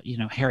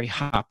Harry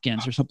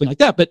Hopkins or something like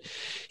that. But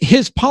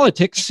his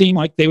politics seem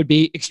like they would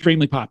be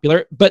extremely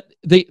popular. But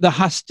the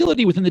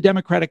hostility within the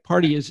Democratic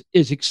Party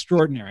is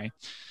extraordinary.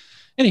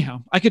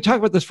 Anyhow, I could talk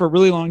about this for a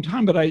really long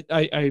time, but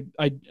I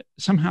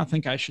somehow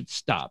think I should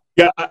stop.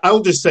 Yeah, I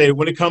will just say,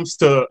 when it comes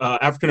to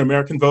African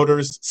American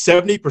voters,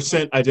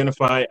 70%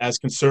 identify as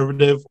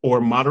conservative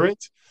or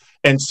moderate.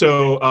 And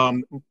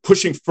so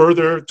pushing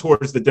further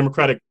towards the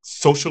Democratic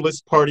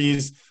Socialist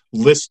Party's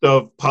list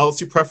of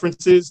policy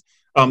preferences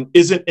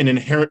isn't an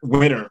inherent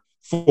winner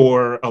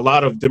for a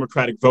lot of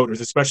Democratic voters,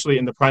 especially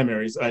in the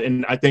primaries.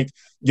 And I think,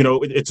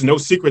 it's no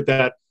secret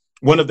that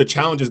one of the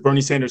challenges Bernie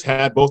Sanders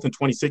had both in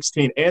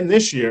 2016 and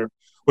this year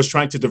was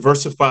trying to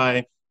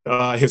diversify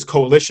his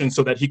coalition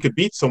so that he could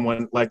beat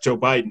someone like Joe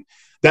Biden.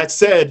 That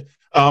said,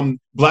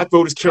 Black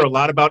voters care a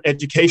lot about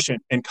education,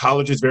 and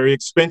college is very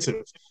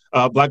expensive.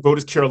 Black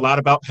voters care a lot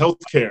about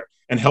healthcare,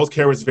 and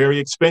healthcare is very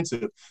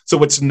expensive.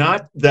 So it's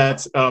not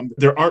that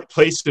there aren't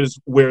places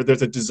where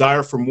there's a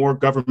desire for more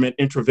government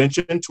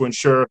intervention to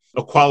ensure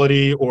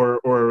equality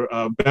or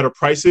better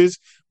prices,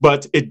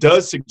 but it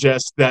does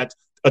suggest that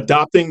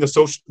adopting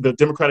the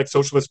Democratic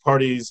Socialist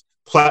Party's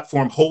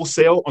platform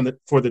wholesale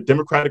for the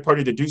Democratic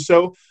Party to do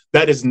so,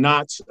 that is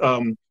not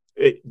a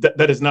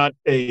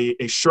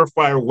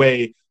surefire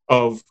way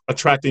of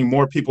attracting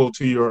more people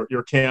to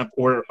your camp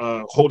or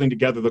holding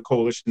together the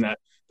coalition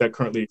that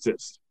currently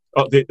exists.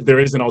 There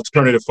is an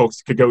alternative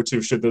folks could go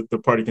to should the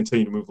party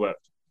continue to move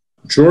left.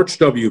 George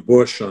W.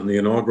 Bush on the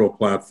inaugural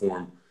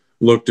platform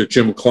looked at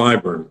Jim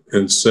Clyburn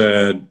and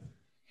said,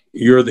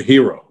 "You're the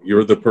hero.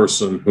 You're the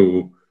person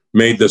who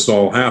made this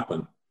all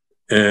happen."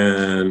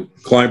 And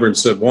Clyburn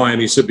said, "Why?" And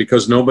he said,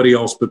 "Because nobody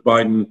else but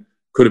Biden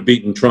could have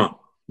beaten Trump."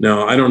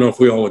 Now, I don't know if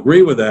we all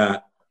agree with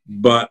that,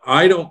 but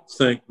I don't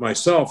think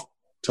myself,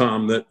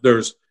 Tom, that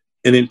there's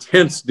an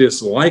intense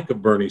dislike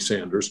of Bernie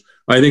Sanders.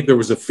 I think there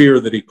was a fear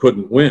that he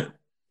couldn't win.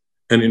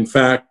 And in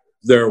fact,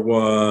 there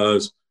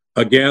was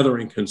a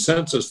gathering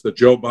consensus that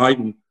Joe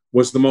Biden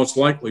was the most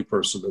likely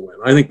person to win.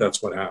 I think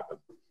that's what happened.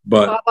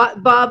 But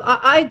Bob,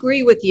 I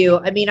agree with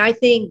you. I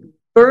think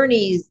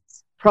Bernie's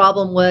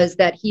problem was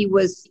that he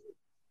was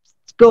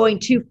going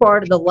too far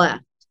to the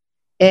left,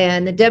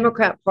 and the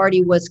Democrat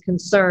Party was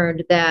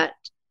concerned that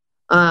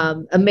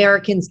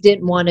Americans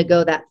didn't want to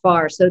go that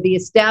far. So the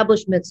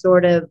establishment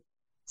sort of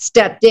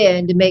stepped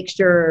in to make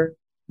sure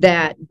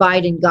that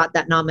Biden got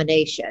that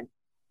nomination.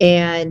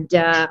 And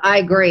I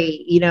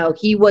agree,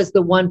 he was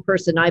the one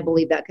person I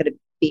believe that could have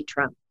beat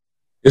Trump.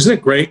 Isn't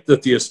it great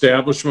that the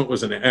establishment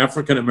was an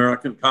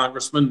African-American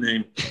congressman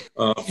named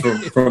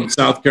from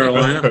South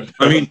Carolina?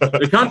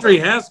 The country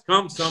has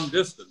come some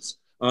distance.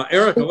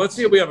 Erica, let's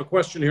see if we have a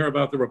question here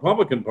about the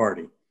Republican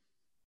Party.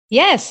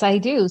 Yes, I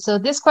do. So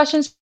this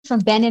question's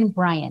from Ben and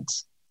Bryant.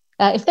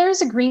 If there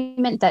is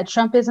agreement that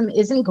Trumpism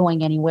isn't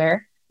going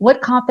anywhere,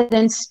 what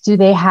confidence do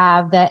they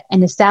have that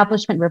an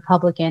establishment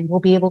Republican will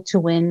be able to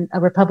win a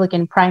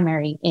Republican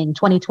primary in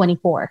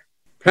 2024?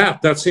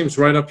 Pat, that seems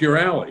right up your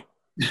alley.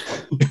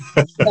 If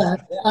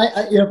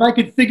I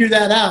could figure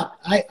that out,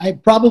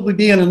 I'd probably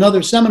be in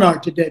another seminar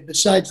today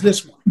besides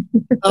this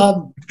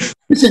one.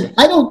 Listen,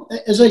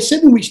 as I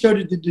said when we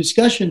started the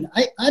discussion,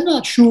 I'm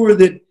not sure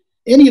that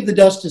any of the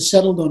dust has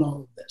settled on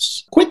all of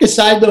this. Quick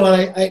aside, though,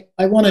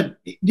 I want to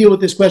deal with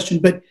this question,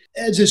 but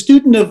as a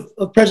student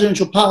of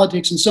presidential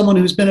politics and someone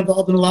who's been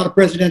involved in a lot of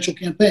presidential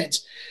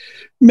campaigns,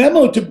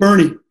 memo to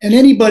Bernie and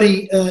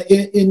anybody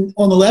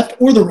on the left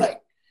or the right,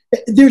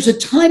 there's a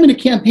time in a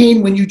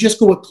campaign when you just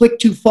go a click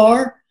too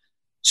far.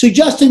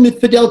 Suggesting that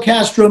Fidel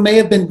Castro may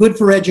have been good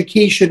for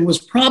education was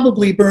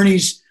probably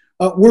Bernie's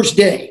worst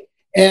day.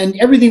 And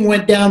everything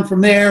went down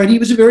from there. And he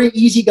was a very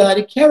easy guy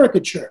to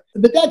caricature.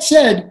 But that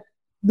said,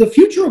 the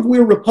future of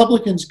where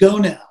Republicans go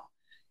now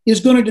is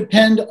going to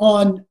depend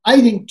on, I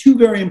think, two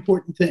very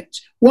important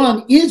things.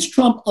 One, is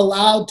Trump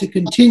allowed to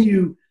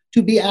continue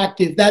to be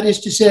active? That is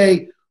to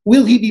say,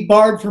 will he be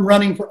barred from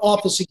running for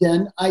office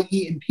again,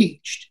 i.e.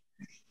 impeached?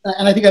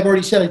 And I think I've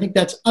already said I think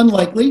that's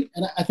unlikely,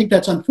 and I think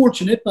that's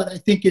unfortunate, but I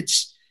think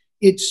it's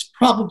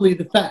probably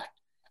the fact.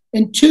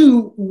 And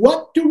two,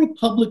 what do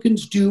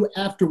Republicans do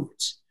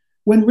afterwards?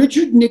 When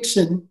Richard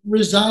Nixon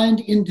resigned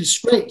in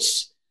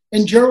disgrace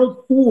and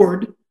Gerald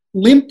Ford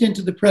limped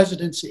into the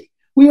presidency,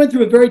 we went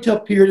through a very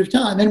tough period of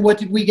time. And what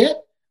did we get?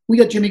 We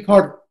got Jimmy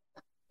Carter.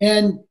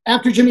 And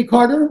after Jimmy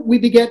Carter, we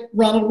beget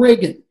Ronald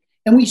Reagan.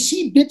 And we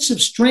see bits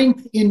of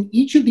strength in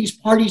each of these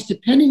parties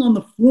depending on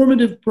the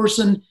formative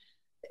person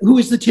who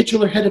is the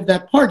titular head of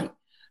that party.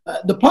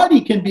 The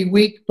party can be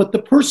weak, but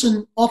the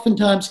person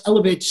oftentimes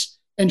elevates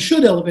and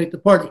should elevate the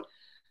party.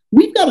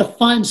 We've got to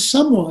find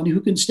someone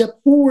who can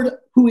step forward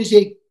who is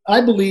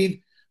I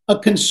believe, a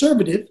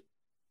conservative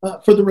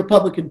for the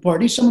Republican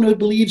Party, someone who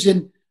believes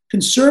in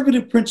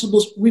conservative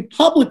principles,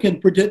 Republican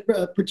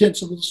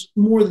principles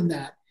more than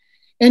that,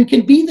 and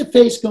can be the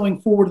face going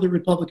forward of the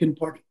Republican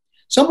Party.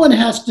 Someone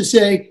has to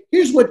say,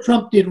 here's what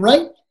Trump did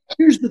right,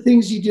 here's the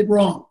things he did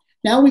wrong.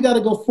 Now we got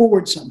to go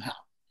forward somehow.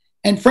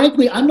 And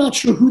frankly, I'm not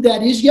sure who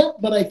that is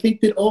yet, but I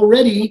think that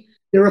already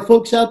there are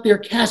folks out there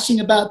casting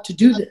about to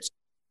do this.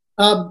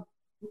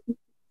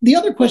 The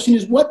other question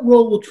is, what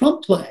role will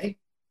Trump play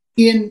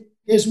in,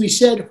 as we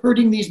said,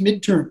 hurting these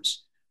midterms?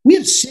 We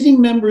have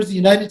sitting members of the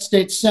United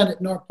States Senate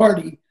in our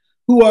party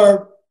who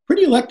are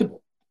pretty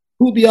electable,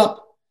 who will be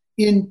up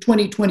in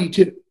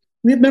 2022.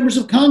 We have members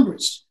of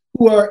Congress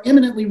who are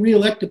eminently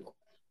re-electable,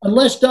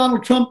 unless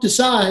Donald Trump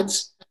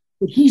decides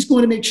that he's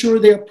going to make sure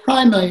they're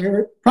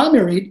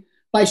primaried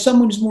by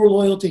someone who's more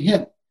loyal to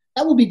him.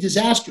 That will be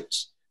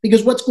disastrous,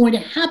 because what's going to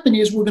happen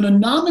is we're going to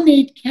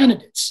nominate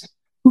candidates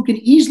who can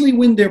easily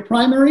win their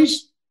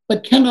primaries,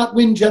 but cannot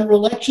win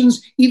general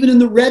elections, even in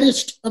the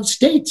reddest of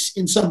states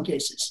in some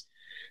cases.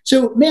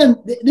 So, man,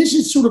 this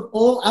is sort of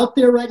all out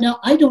there right now.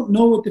 I don't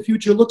know what the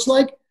future looks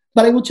like,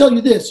 but I will tell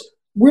you this.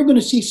 We're going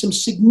to see some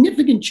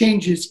significant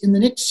changes in the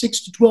next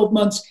 6 to 12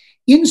 months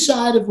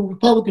inside of the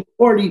Republican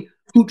Party,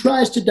 who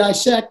tries to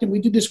dissect, and we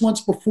did this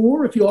once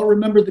before, if you all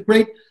remember the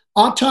great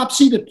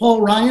autopsy that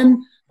Paul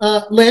Ryan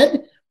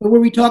led,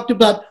 where we talked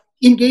about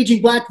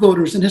engaging Black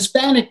voters and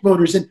Hispanic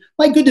voters. And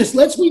my goodness,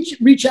 let's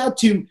reach out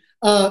to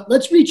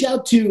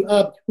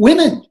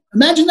women.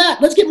 Imagine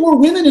that. Let's get more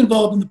women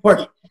involved in the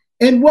party.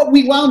 And what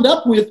we wound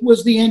up with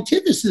was the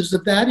antithesis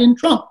of that in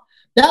Trump.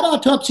 That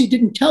autopsy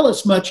didn't tell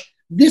us much.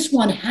 This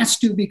one has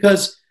to,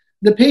 because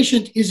the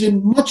patient is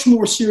in much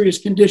more serious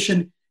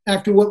condition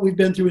after what we've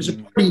been through as a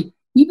party,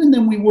 even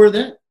than we were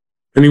then.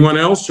 Anyone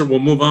else, or we'll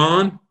move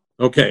on?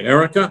 Okay,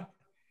 Erica.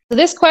 So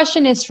this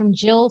question is from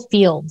Jill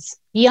Fields.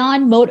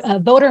 Beyond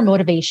voter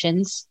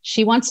motivations,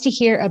 she wants to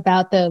hear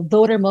about the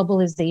voter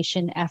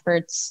mobilization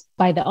efforts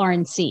by the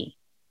RNC.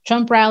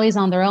 Trump rallies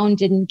on their own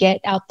didn't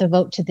get out the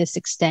vote to this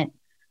extent.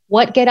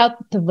 What get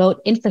out the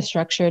vote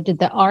infrastructure did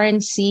the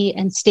RNC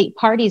and state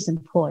parties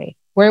employ?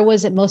 Where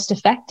was it most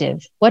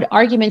effective? What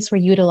arguments were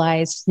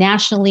utilized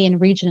nationally and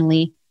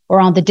regionally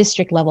or on the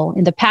district level?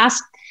 In the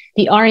past,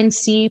 the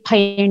RNC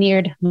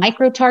pioneered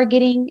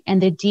micro-targeting and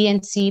the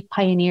DNC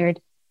pioneered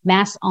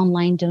mass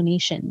online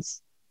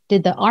donations.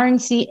 Did the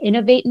RNC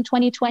innovate in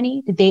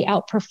 2020? Did they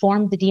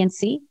outperform the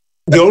DNC?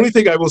 The only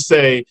thing I will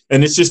say,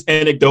 and it's just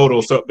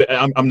anecdotal, so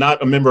I'm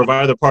not a member of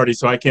either party,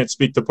 so I can't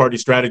speak to party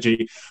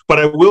strategy, but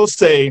I will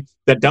say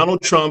that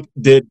Donald Trump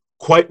did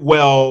quite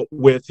well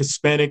with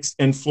Hispanics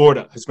in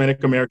Florida,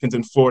 Hispanic Americans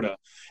in Florida.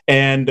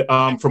 And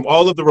from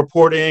all of the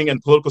reporting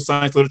and political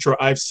science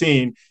literature I've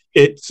seen,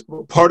 it's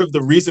part of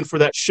the reason for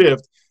that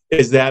shift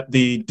is that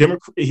the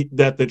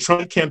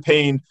Trump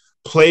campaign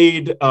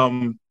played,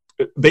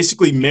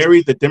 basically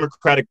married the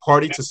Democratic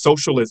Party to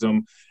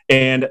socialism.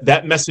 And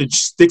that message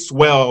sticks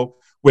well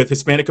with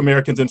Hispanic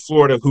Americans in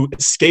Florida who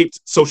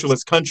escaped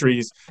socialist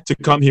countries to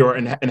come here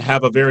and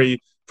have a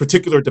very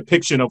particular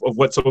depiction of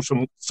what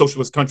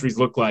socialist countries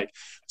look like.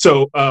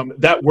 So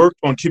that worked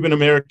on Cuban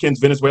Americans,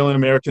 Venezuelan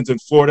Americans in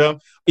Florida.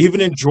 Even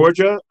in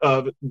Georgia,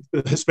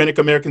 Hispanic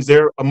Americans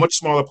there, a much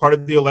smaller part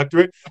of the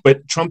electorate,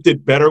 but Trump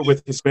did better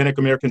with Hispanic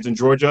Americans in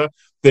Georgia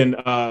than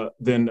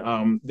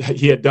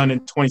he had done in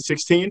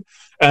 2016,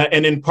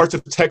 and in parts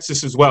of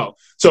Texas as well.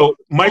 So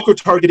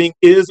micro-targeting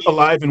is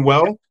alive and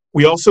well.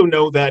 We also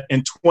know that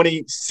in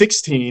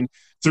 2016,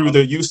 through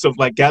the use of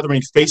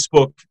gathering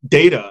Facebook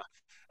data,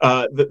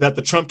 that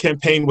the Trump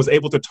campaign was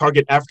able to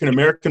target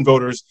African-American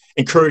voters,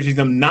 encouraging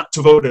them not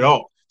to vote at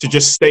all, to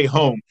just stay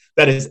home.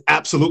 That is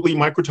absolutely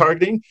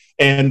micro-targeting,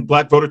 and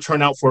Black voter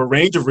turnout for a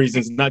range of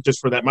reasons, not just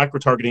for that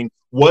micro-targeting,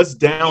 was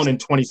down in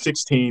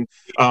 2016.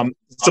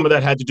 Some of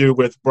that had to do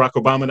with Barack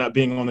Obama not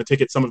being on the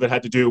ticket. Some of it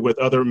had to do with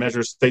other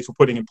measures states were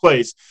putting in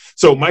place.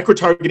 So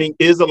micro-targeting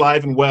is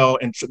alive and well,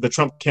 and the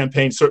Trump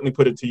campaign certainly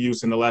put it to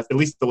use in at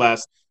least the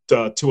last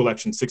two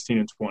elections, 16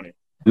 and 20.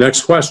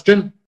 Next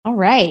question. All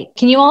right.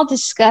 Can you all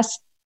discuss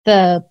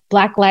the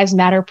Black Lives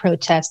Matter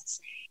protests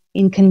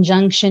in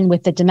conjunction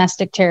with the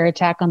domestic terror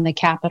attack on the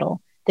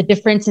Capitol. The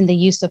difference in the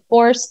use of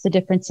force, the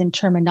difference in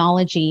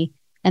terminology,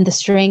 and the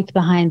strength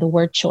behind the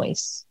word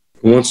choice.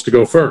 Who wants to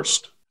go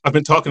first? I've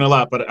been talking a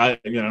lot, but I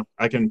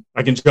can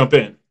jump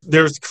in.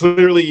 There's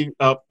clearly,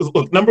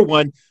 look, number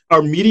one,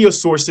 our media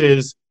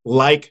sources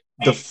like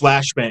the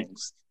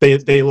flashbangs.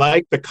 They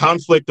like the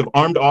conflict of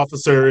armed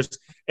officers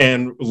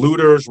and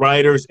looters,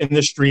 rioters in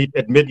the street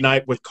at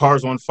midnight with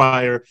cars on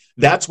fire.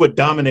 That's what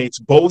dominates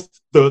both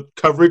the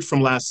coverage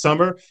from last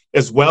summer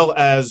as well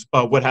as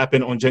what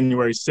happened on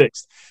January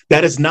 6th.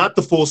 That is not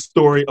the full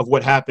story of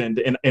what happened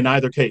in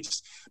either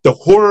case. The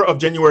horror of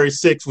January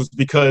 6th was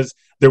because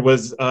there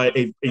was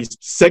a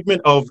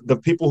segment of the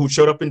people who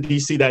showed up in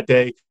D.C. that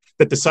day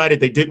that decided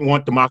they didn't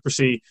want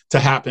democracy to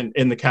happen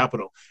in the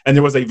Capitol. And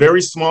there was a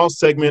very small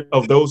segment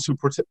of those who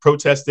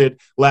protested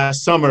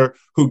last summer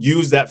who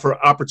used that for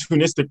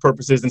opportunistic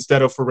purposes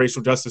instead of for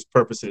racial justice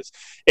purposes.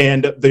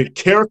 And the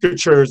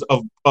caricatures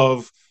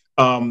of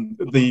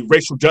the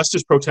racial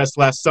justice protests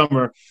last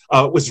summer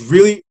was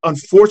really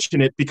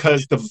unfortunate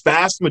because the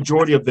vast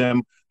majority of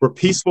them were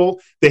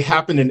peaceful. They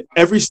happened in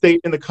every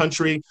state in the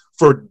country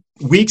for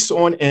weeks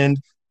on end.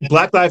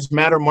 Black Lives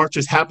Matter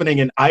marches happening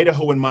in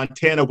Idaho and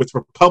Montana with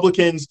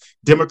Republicans,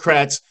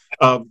 Democrats,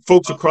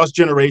 folks across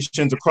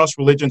generations, across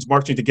religions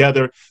marching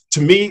together.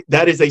 To me,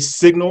 that is a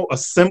signal, a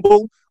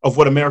symbol of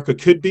what America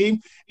could be.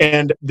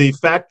 And the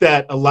fact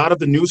that a lot of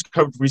the news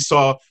coverage we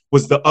saw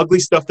was the ugly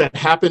stuff that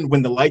happened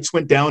when the lights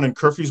went down and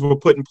curfews were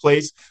put in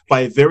place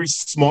by a very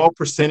small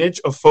percentage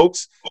of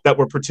folks that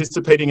were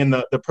participating in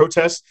the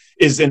protests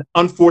is an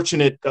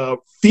unfortunate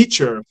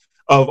feature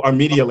of our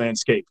media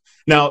landscape.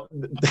 Now,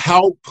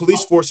 how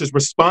police forces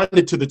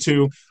responded to the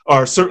two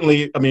are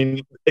certainly, I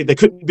mean, they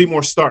couldn't be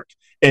more stark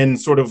in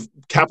sort of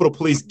Capitol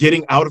Police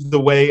getting out of the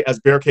way as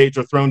barricades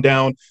are thrown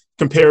down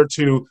compared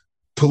to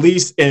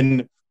police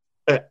in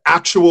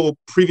actual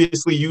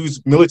previously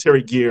used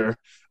military gear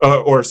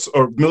or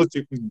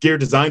military gear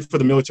designed for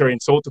the military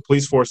and sold to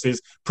police forces,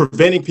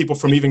 preventing people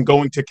from even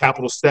going to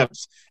Capitol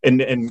steps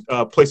and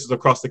places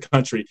across the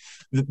country.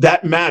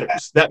 That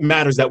matters. That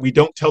matters that we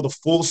don't tell the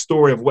full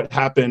story of what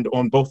happened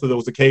on both of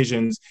those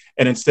occasions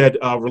and instead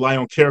rely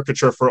on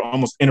caricature for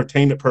almost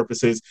entertainment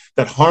purposes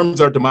that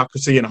harms our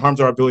democracy and harms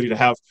our ability to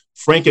have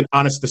frank and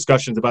honest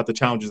discussions about the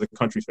challenges the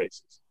country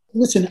faces.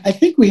 Listen, I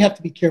think we have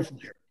to be careful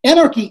here.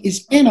 Anarchy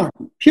is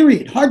anarchy,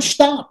 period. Hard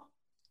stop.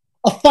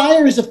 A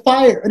fire is a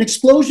fire. An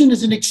explosion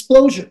is an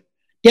explosion.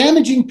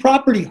 Damaging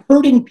property,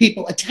 hurting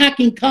people,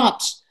 attacking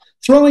cops,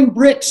 throwing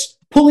bricks,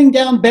 pulling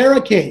down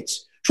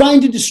barricades,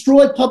 trying to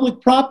destroy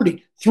public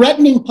property,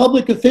 threatening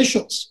public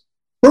officials,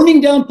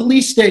 burning down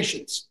police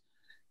stations.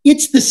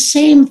 It's the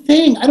same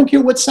thing. I don't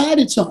care what side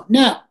it's on.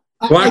 Now,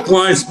 Black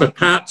Lives, but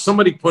Pat,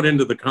 somebody put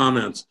into the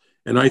comments,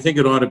 and I think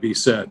it ought to be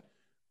said,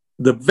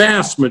 the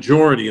vast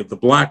majority of the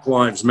Black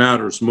Lives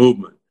Matters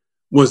movement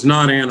was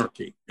not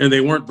anarchy, and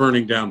they weren't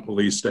burning down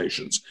police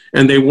stations,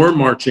 and they were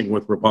marching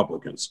with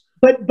Republicans.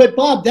 But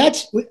Bob,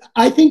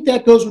 I think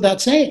that goes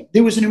without saying.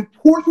 There was an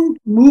important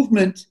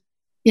movement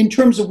in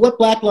terms of what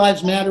Black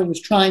Lives Matter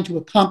was trying to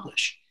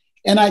accomplish.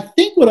 And I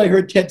think what I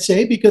heard Ted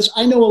say, because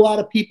I know a lot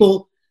of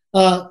people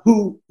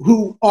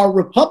who are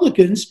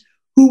Republicans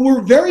who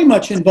were very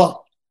much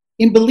involved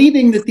in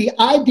believing that the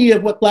idea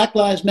of what Black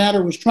Lives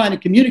Matter was trying to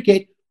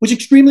communicate was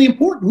extremely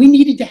important. We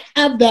needed to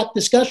have that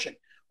discussion.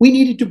 We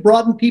needed to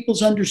broaden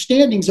people's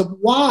understandings of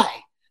why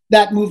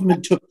that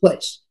movement took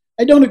place.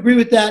 I don't agree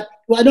with that.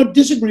 Well, I don't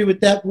disagree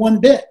with that one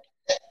bit.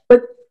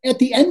 But at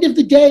the end of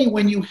the day,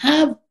 when you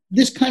have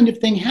this kind of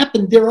thing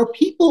happen, there are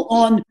people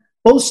on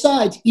both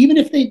sides, even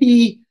if they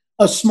be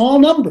a small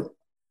number,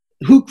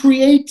 who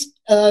create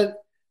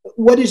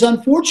what is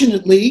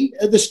unfortunately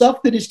the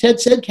stuff that, as Ted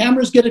said,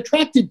 cameras get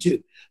attracted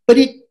to. But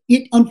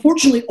it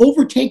unfortunately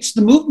overtakes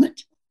the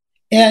movement.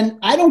 And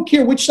I don't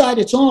care which side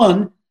it's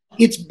on,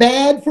 it's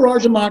bad for our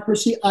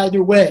democracy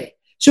either way.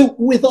 So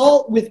with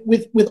all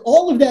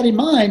of that in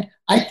mind,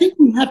 I think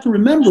we have to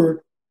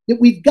remember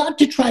that we've got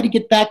to try to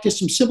get back to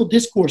some civil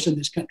discourse in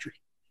this country.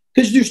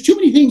 Because there's too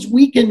many things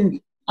we can,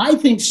 I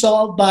think,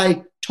 solve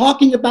by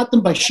talking about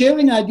them, by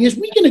sharing ideas.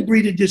 We can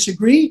agree to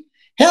disagree.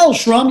 Hell,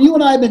 Shrum, you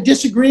and I have been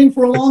disagreeing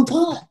for a long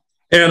time.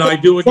 And I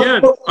do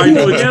again. I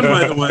do again,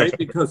 by the way,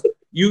 because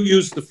you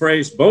used the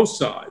phrase both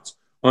sides.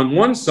 On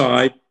one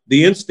side,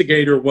 the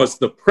instigator was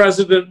the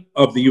President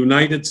of the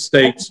United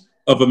States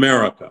of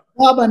America.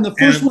 Bob, I'm the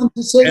first one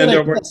to say that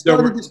I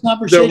started this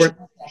conversation.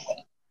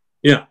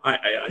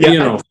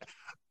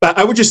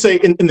 I would just say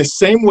in the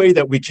same way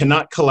that we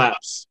cannot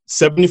collapse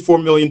 74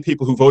 million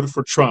people who voted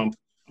for Trump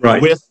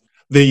with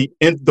the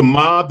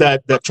mob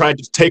that tried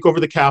to take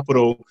over the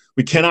Capitol,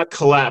 we cannot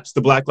collapse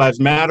the Black Lives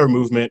Matter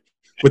movement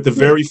with the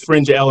very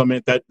fringe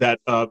element that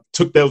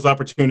took those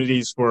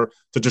opportunities to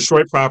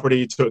destroy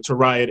property, to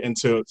riot, and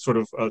to sort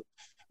of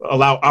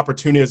allow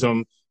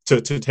opportunism to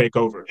take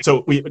over.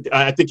 So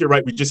I think you're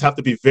right. We just have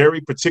to be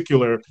very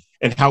particular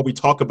in how we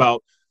talk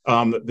about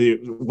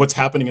what's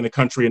happening in the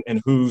country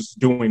and who's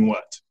doing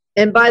what.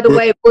 And by the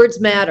way, words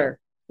matter.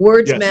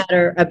 Words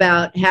matter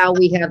about how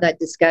we have that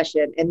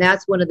discussion. And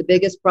that's one of the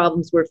biggest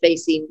problems we're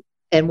facing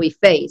and we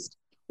faced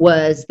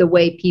was the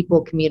way people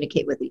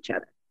communicate with each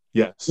other.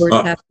 Yes.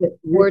 The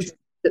words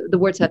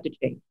have to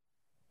change.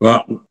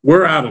 Well,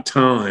 we're out of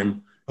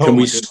time. Can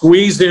we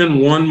squeeze in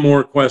one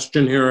more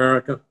question here,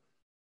 Erica?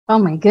 Oh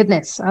my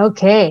goodness.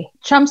 Okay.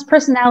 Trump's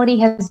personality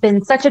has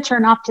been such a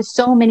turnoff to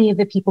so many of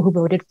the people who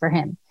voted for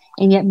him,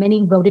 and yet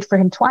many voted for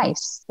him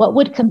twice. What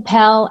would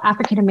compel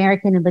African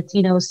American and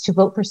Latinos to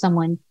vote for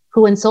someone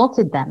who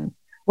insulted them?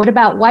 What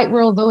about white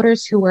rural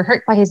voters who were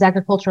hurt by his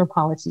agricultural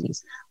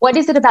policies? What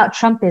is it about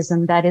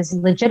Trumpism that is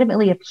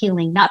legitimately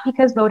appealing, not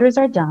because voters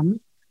are dumb,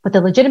 but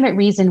the legitimate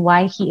reason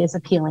why he is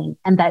appealing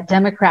and that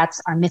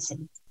Democrats are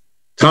missing?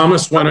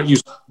 Thomas, why don't you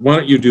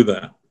do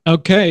that?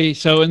 Okay,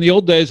 so in the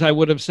old days, I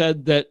would have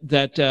said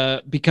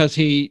that because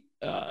he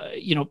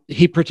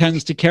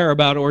pretends to care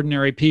about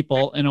ordinary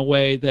people in a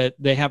way that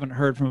they haven't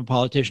heard from a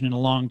politician in a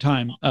long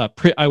time.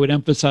 I would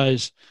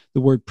emphasize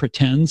the word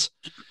pretends.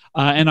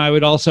 And I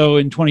would also,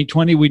 in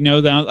 2020, we know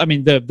that, I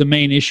mean, the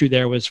main issue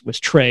there was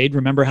trade.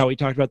 Remember how we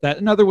talked about that?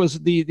 Another was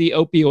the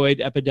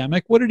opioid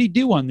epidemic. What did he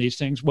do on these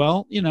things?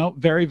 Well,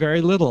 very, very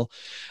little.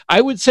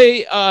 I would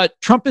say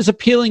Trump is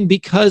appealing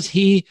because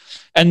he's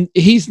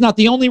not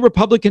the only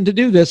Republican to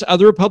do this.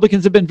 Other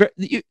Republicans have been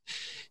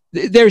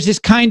there's this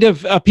kind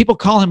of, people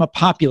call him a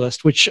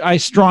populist, which I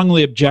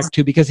strongly object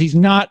to because he's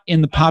not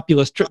in the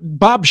populist.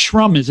 Bob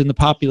Shrum is in the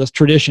populist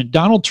tradition.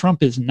 Donald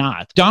Trump is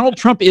not. Donald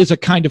Trump is a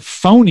kind of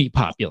phony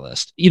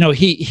populist.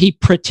 He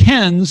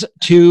pretends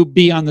to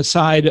be on the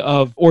side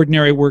of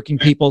ordinary working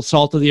people,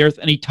 salt of the earth,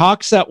 and he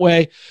talks that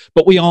way,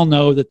 but we all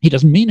know that he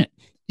doesn't mean it.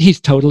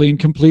 He's totally and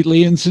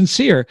completely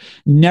insincere.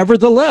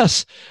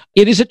 Nevertheless,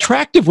 it is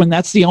attractive when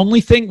that's the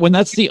only thing, when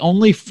that's the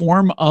only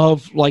form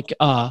of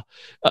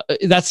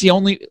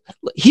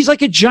he's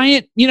like a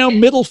giant,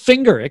 middle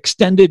finger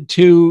extended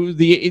to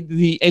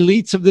the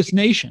elites of this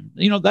nation.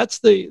 That's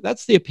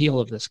the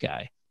appeal of this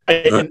guy.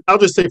 And I'll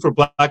just say for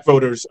Black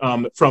voters,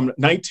 from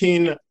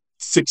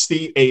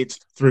 1968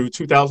 through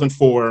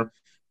 2004,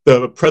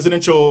 the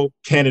presidential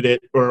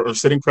candidate or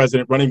sitting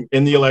president running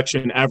in the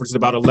election averages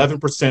about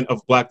 11%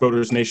 of Black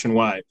voters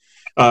nationwide.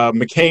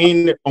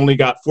 McCain only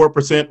got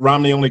 4%,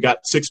 Romney only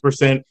got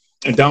 6%,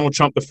 and Donald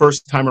Trump the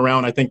first time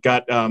around, I think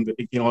got, I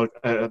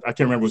can't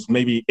remember, was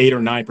maybe 8 or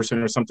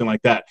 9% or something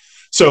like that.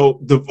 So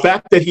the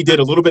fact that he did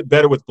a little bit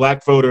better with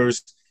Black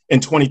voters in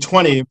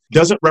 2020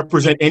 doesn't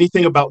represent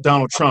anything about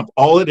Donald Trump.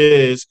 All it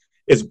is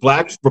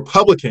Black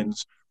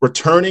Republicans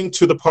returning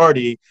to the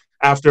party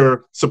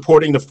after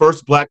supporting the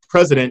first Black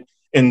president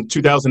in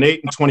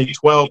 2008 and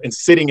 2012 and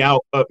sitting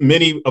out,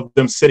 many of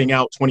them sitting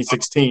out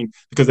 2016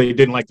 because they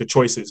didn't like the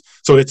choices.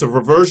 So it's a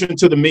reversion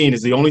to the mean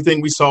is the only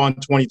thing we saw in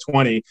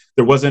 2020.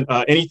 There wasn't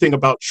anything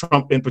about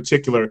Trump in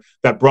particular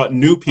that brought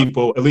new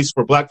people, at least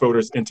for Black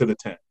voters, into the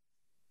tent.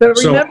 But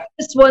remember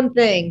this one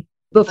thing,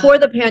 before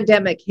the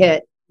pandemic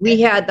hit,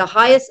 we had the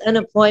highest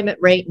unemployment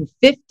rate in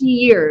 50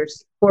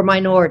 years for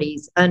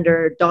minorities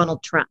under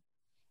Donald Trump.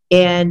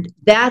 And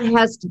that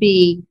has to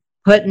be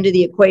put into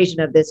the equation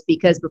of this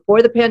because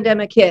before the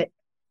pandemic hit,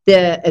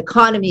 the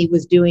economy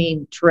was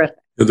doing terrific.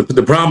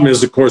 The problem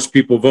is, of course,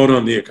 people vote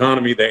on the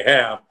economy they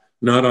have,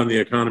 not on the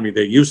economy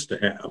they used to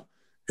have.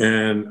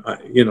 And,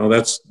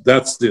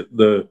 that's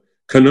the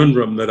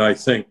conundrum that I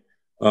think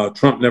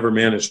Trump never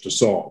managed to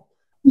solve.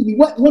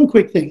 One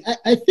quick thing.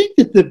 I think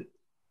that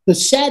the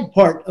sad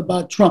part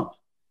about Trump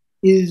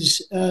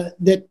is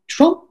that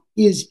Trump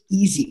is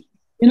easy.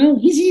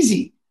 He's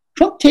easy.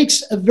 Trump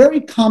takes a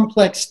very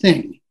complex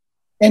thing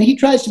and he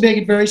tries to make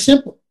it very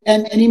simple.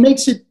 And he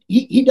makes it,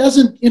 he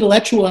doesn't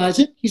intellectualize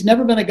it. He's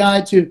never been a guy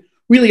to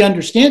really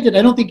understand it.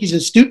 I don't think he's a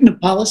student of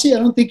policy. I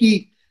don't think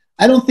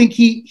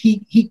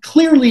he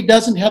clearly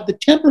doesn't have the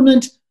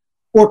temperament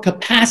or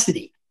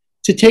capacity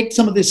to take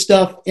some of this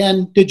stuff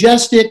and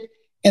digest it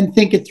and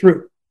think it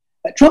through.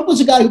 Trump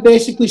was a guy who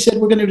basically said,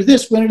 we're going to do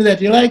this, we're going to do that.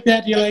 Do you like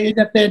that? Do you like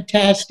that?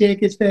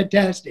 Fantastic. It's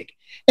fantastic.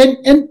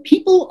 And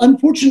people,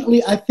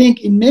 unfortunately, I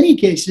think in many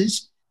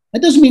cases,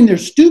 that doesn't mean they're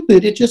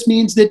stupid. It just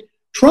means that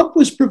Trump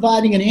was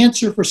providing an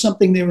answer for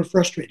something they were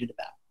frustrated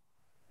about.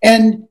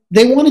 And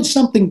they wanted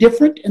something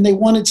different and they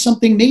wanted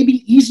something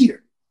maybe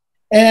easier.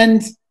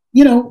 And,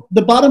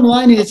 the bottom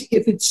line is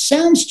if it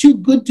sounds too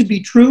good to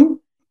be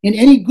true, in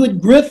any good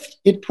grift,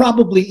 it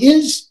probably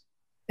is.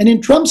 And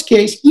in Trump's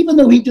case, even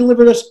though he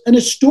delivered us an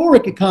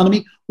historic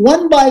economy,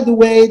 one, by the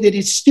way, that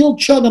is still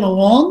chugging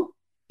along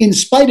in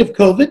spite of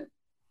COVID,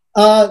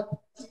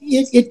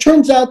 it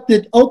turns out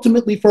that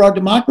ultimately for our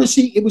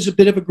democracy, it was a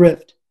bit of a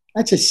grift.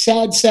 That's a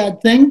sad,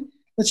 sad thing.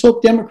 Let's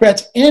hope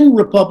Democrats and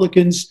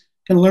Republicans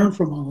can learn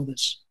from all of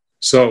this.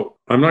 So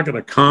I'm not going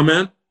to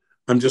comment.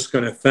 I'm just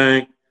going to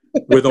thank,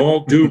 with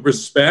all due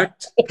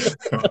respect,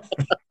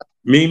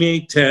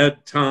 Mimi,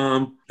 Ted,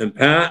 Tom, and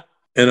Pat.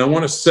 And I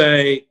want to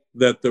say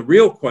that the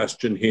real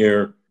question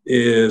here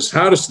is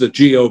how does the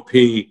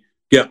GOP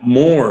get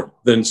more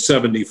than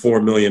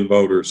 74 million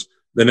voters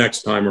the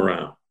next time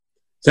around?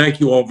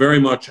 Thank you all very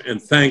much,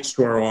 and thanks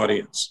to our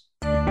audience.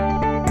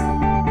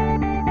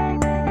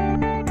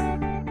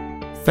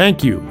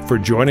 Thank you for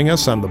joining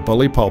us on the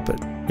Bully Pulpit.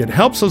 It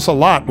helps us a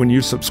lot when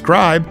you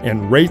subscribe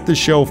and rate the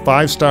show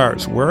 5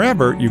 stars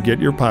wherever you get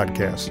your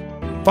podcasts.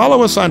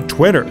 Follow us on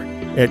Twitter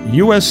at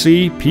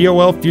USC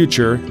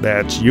Future.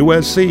 That's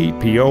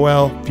USC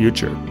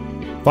Future.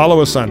 Follow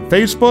us on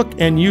Facebook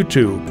and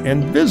YouTube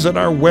and visit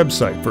our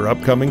website for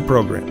upcoming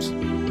programs.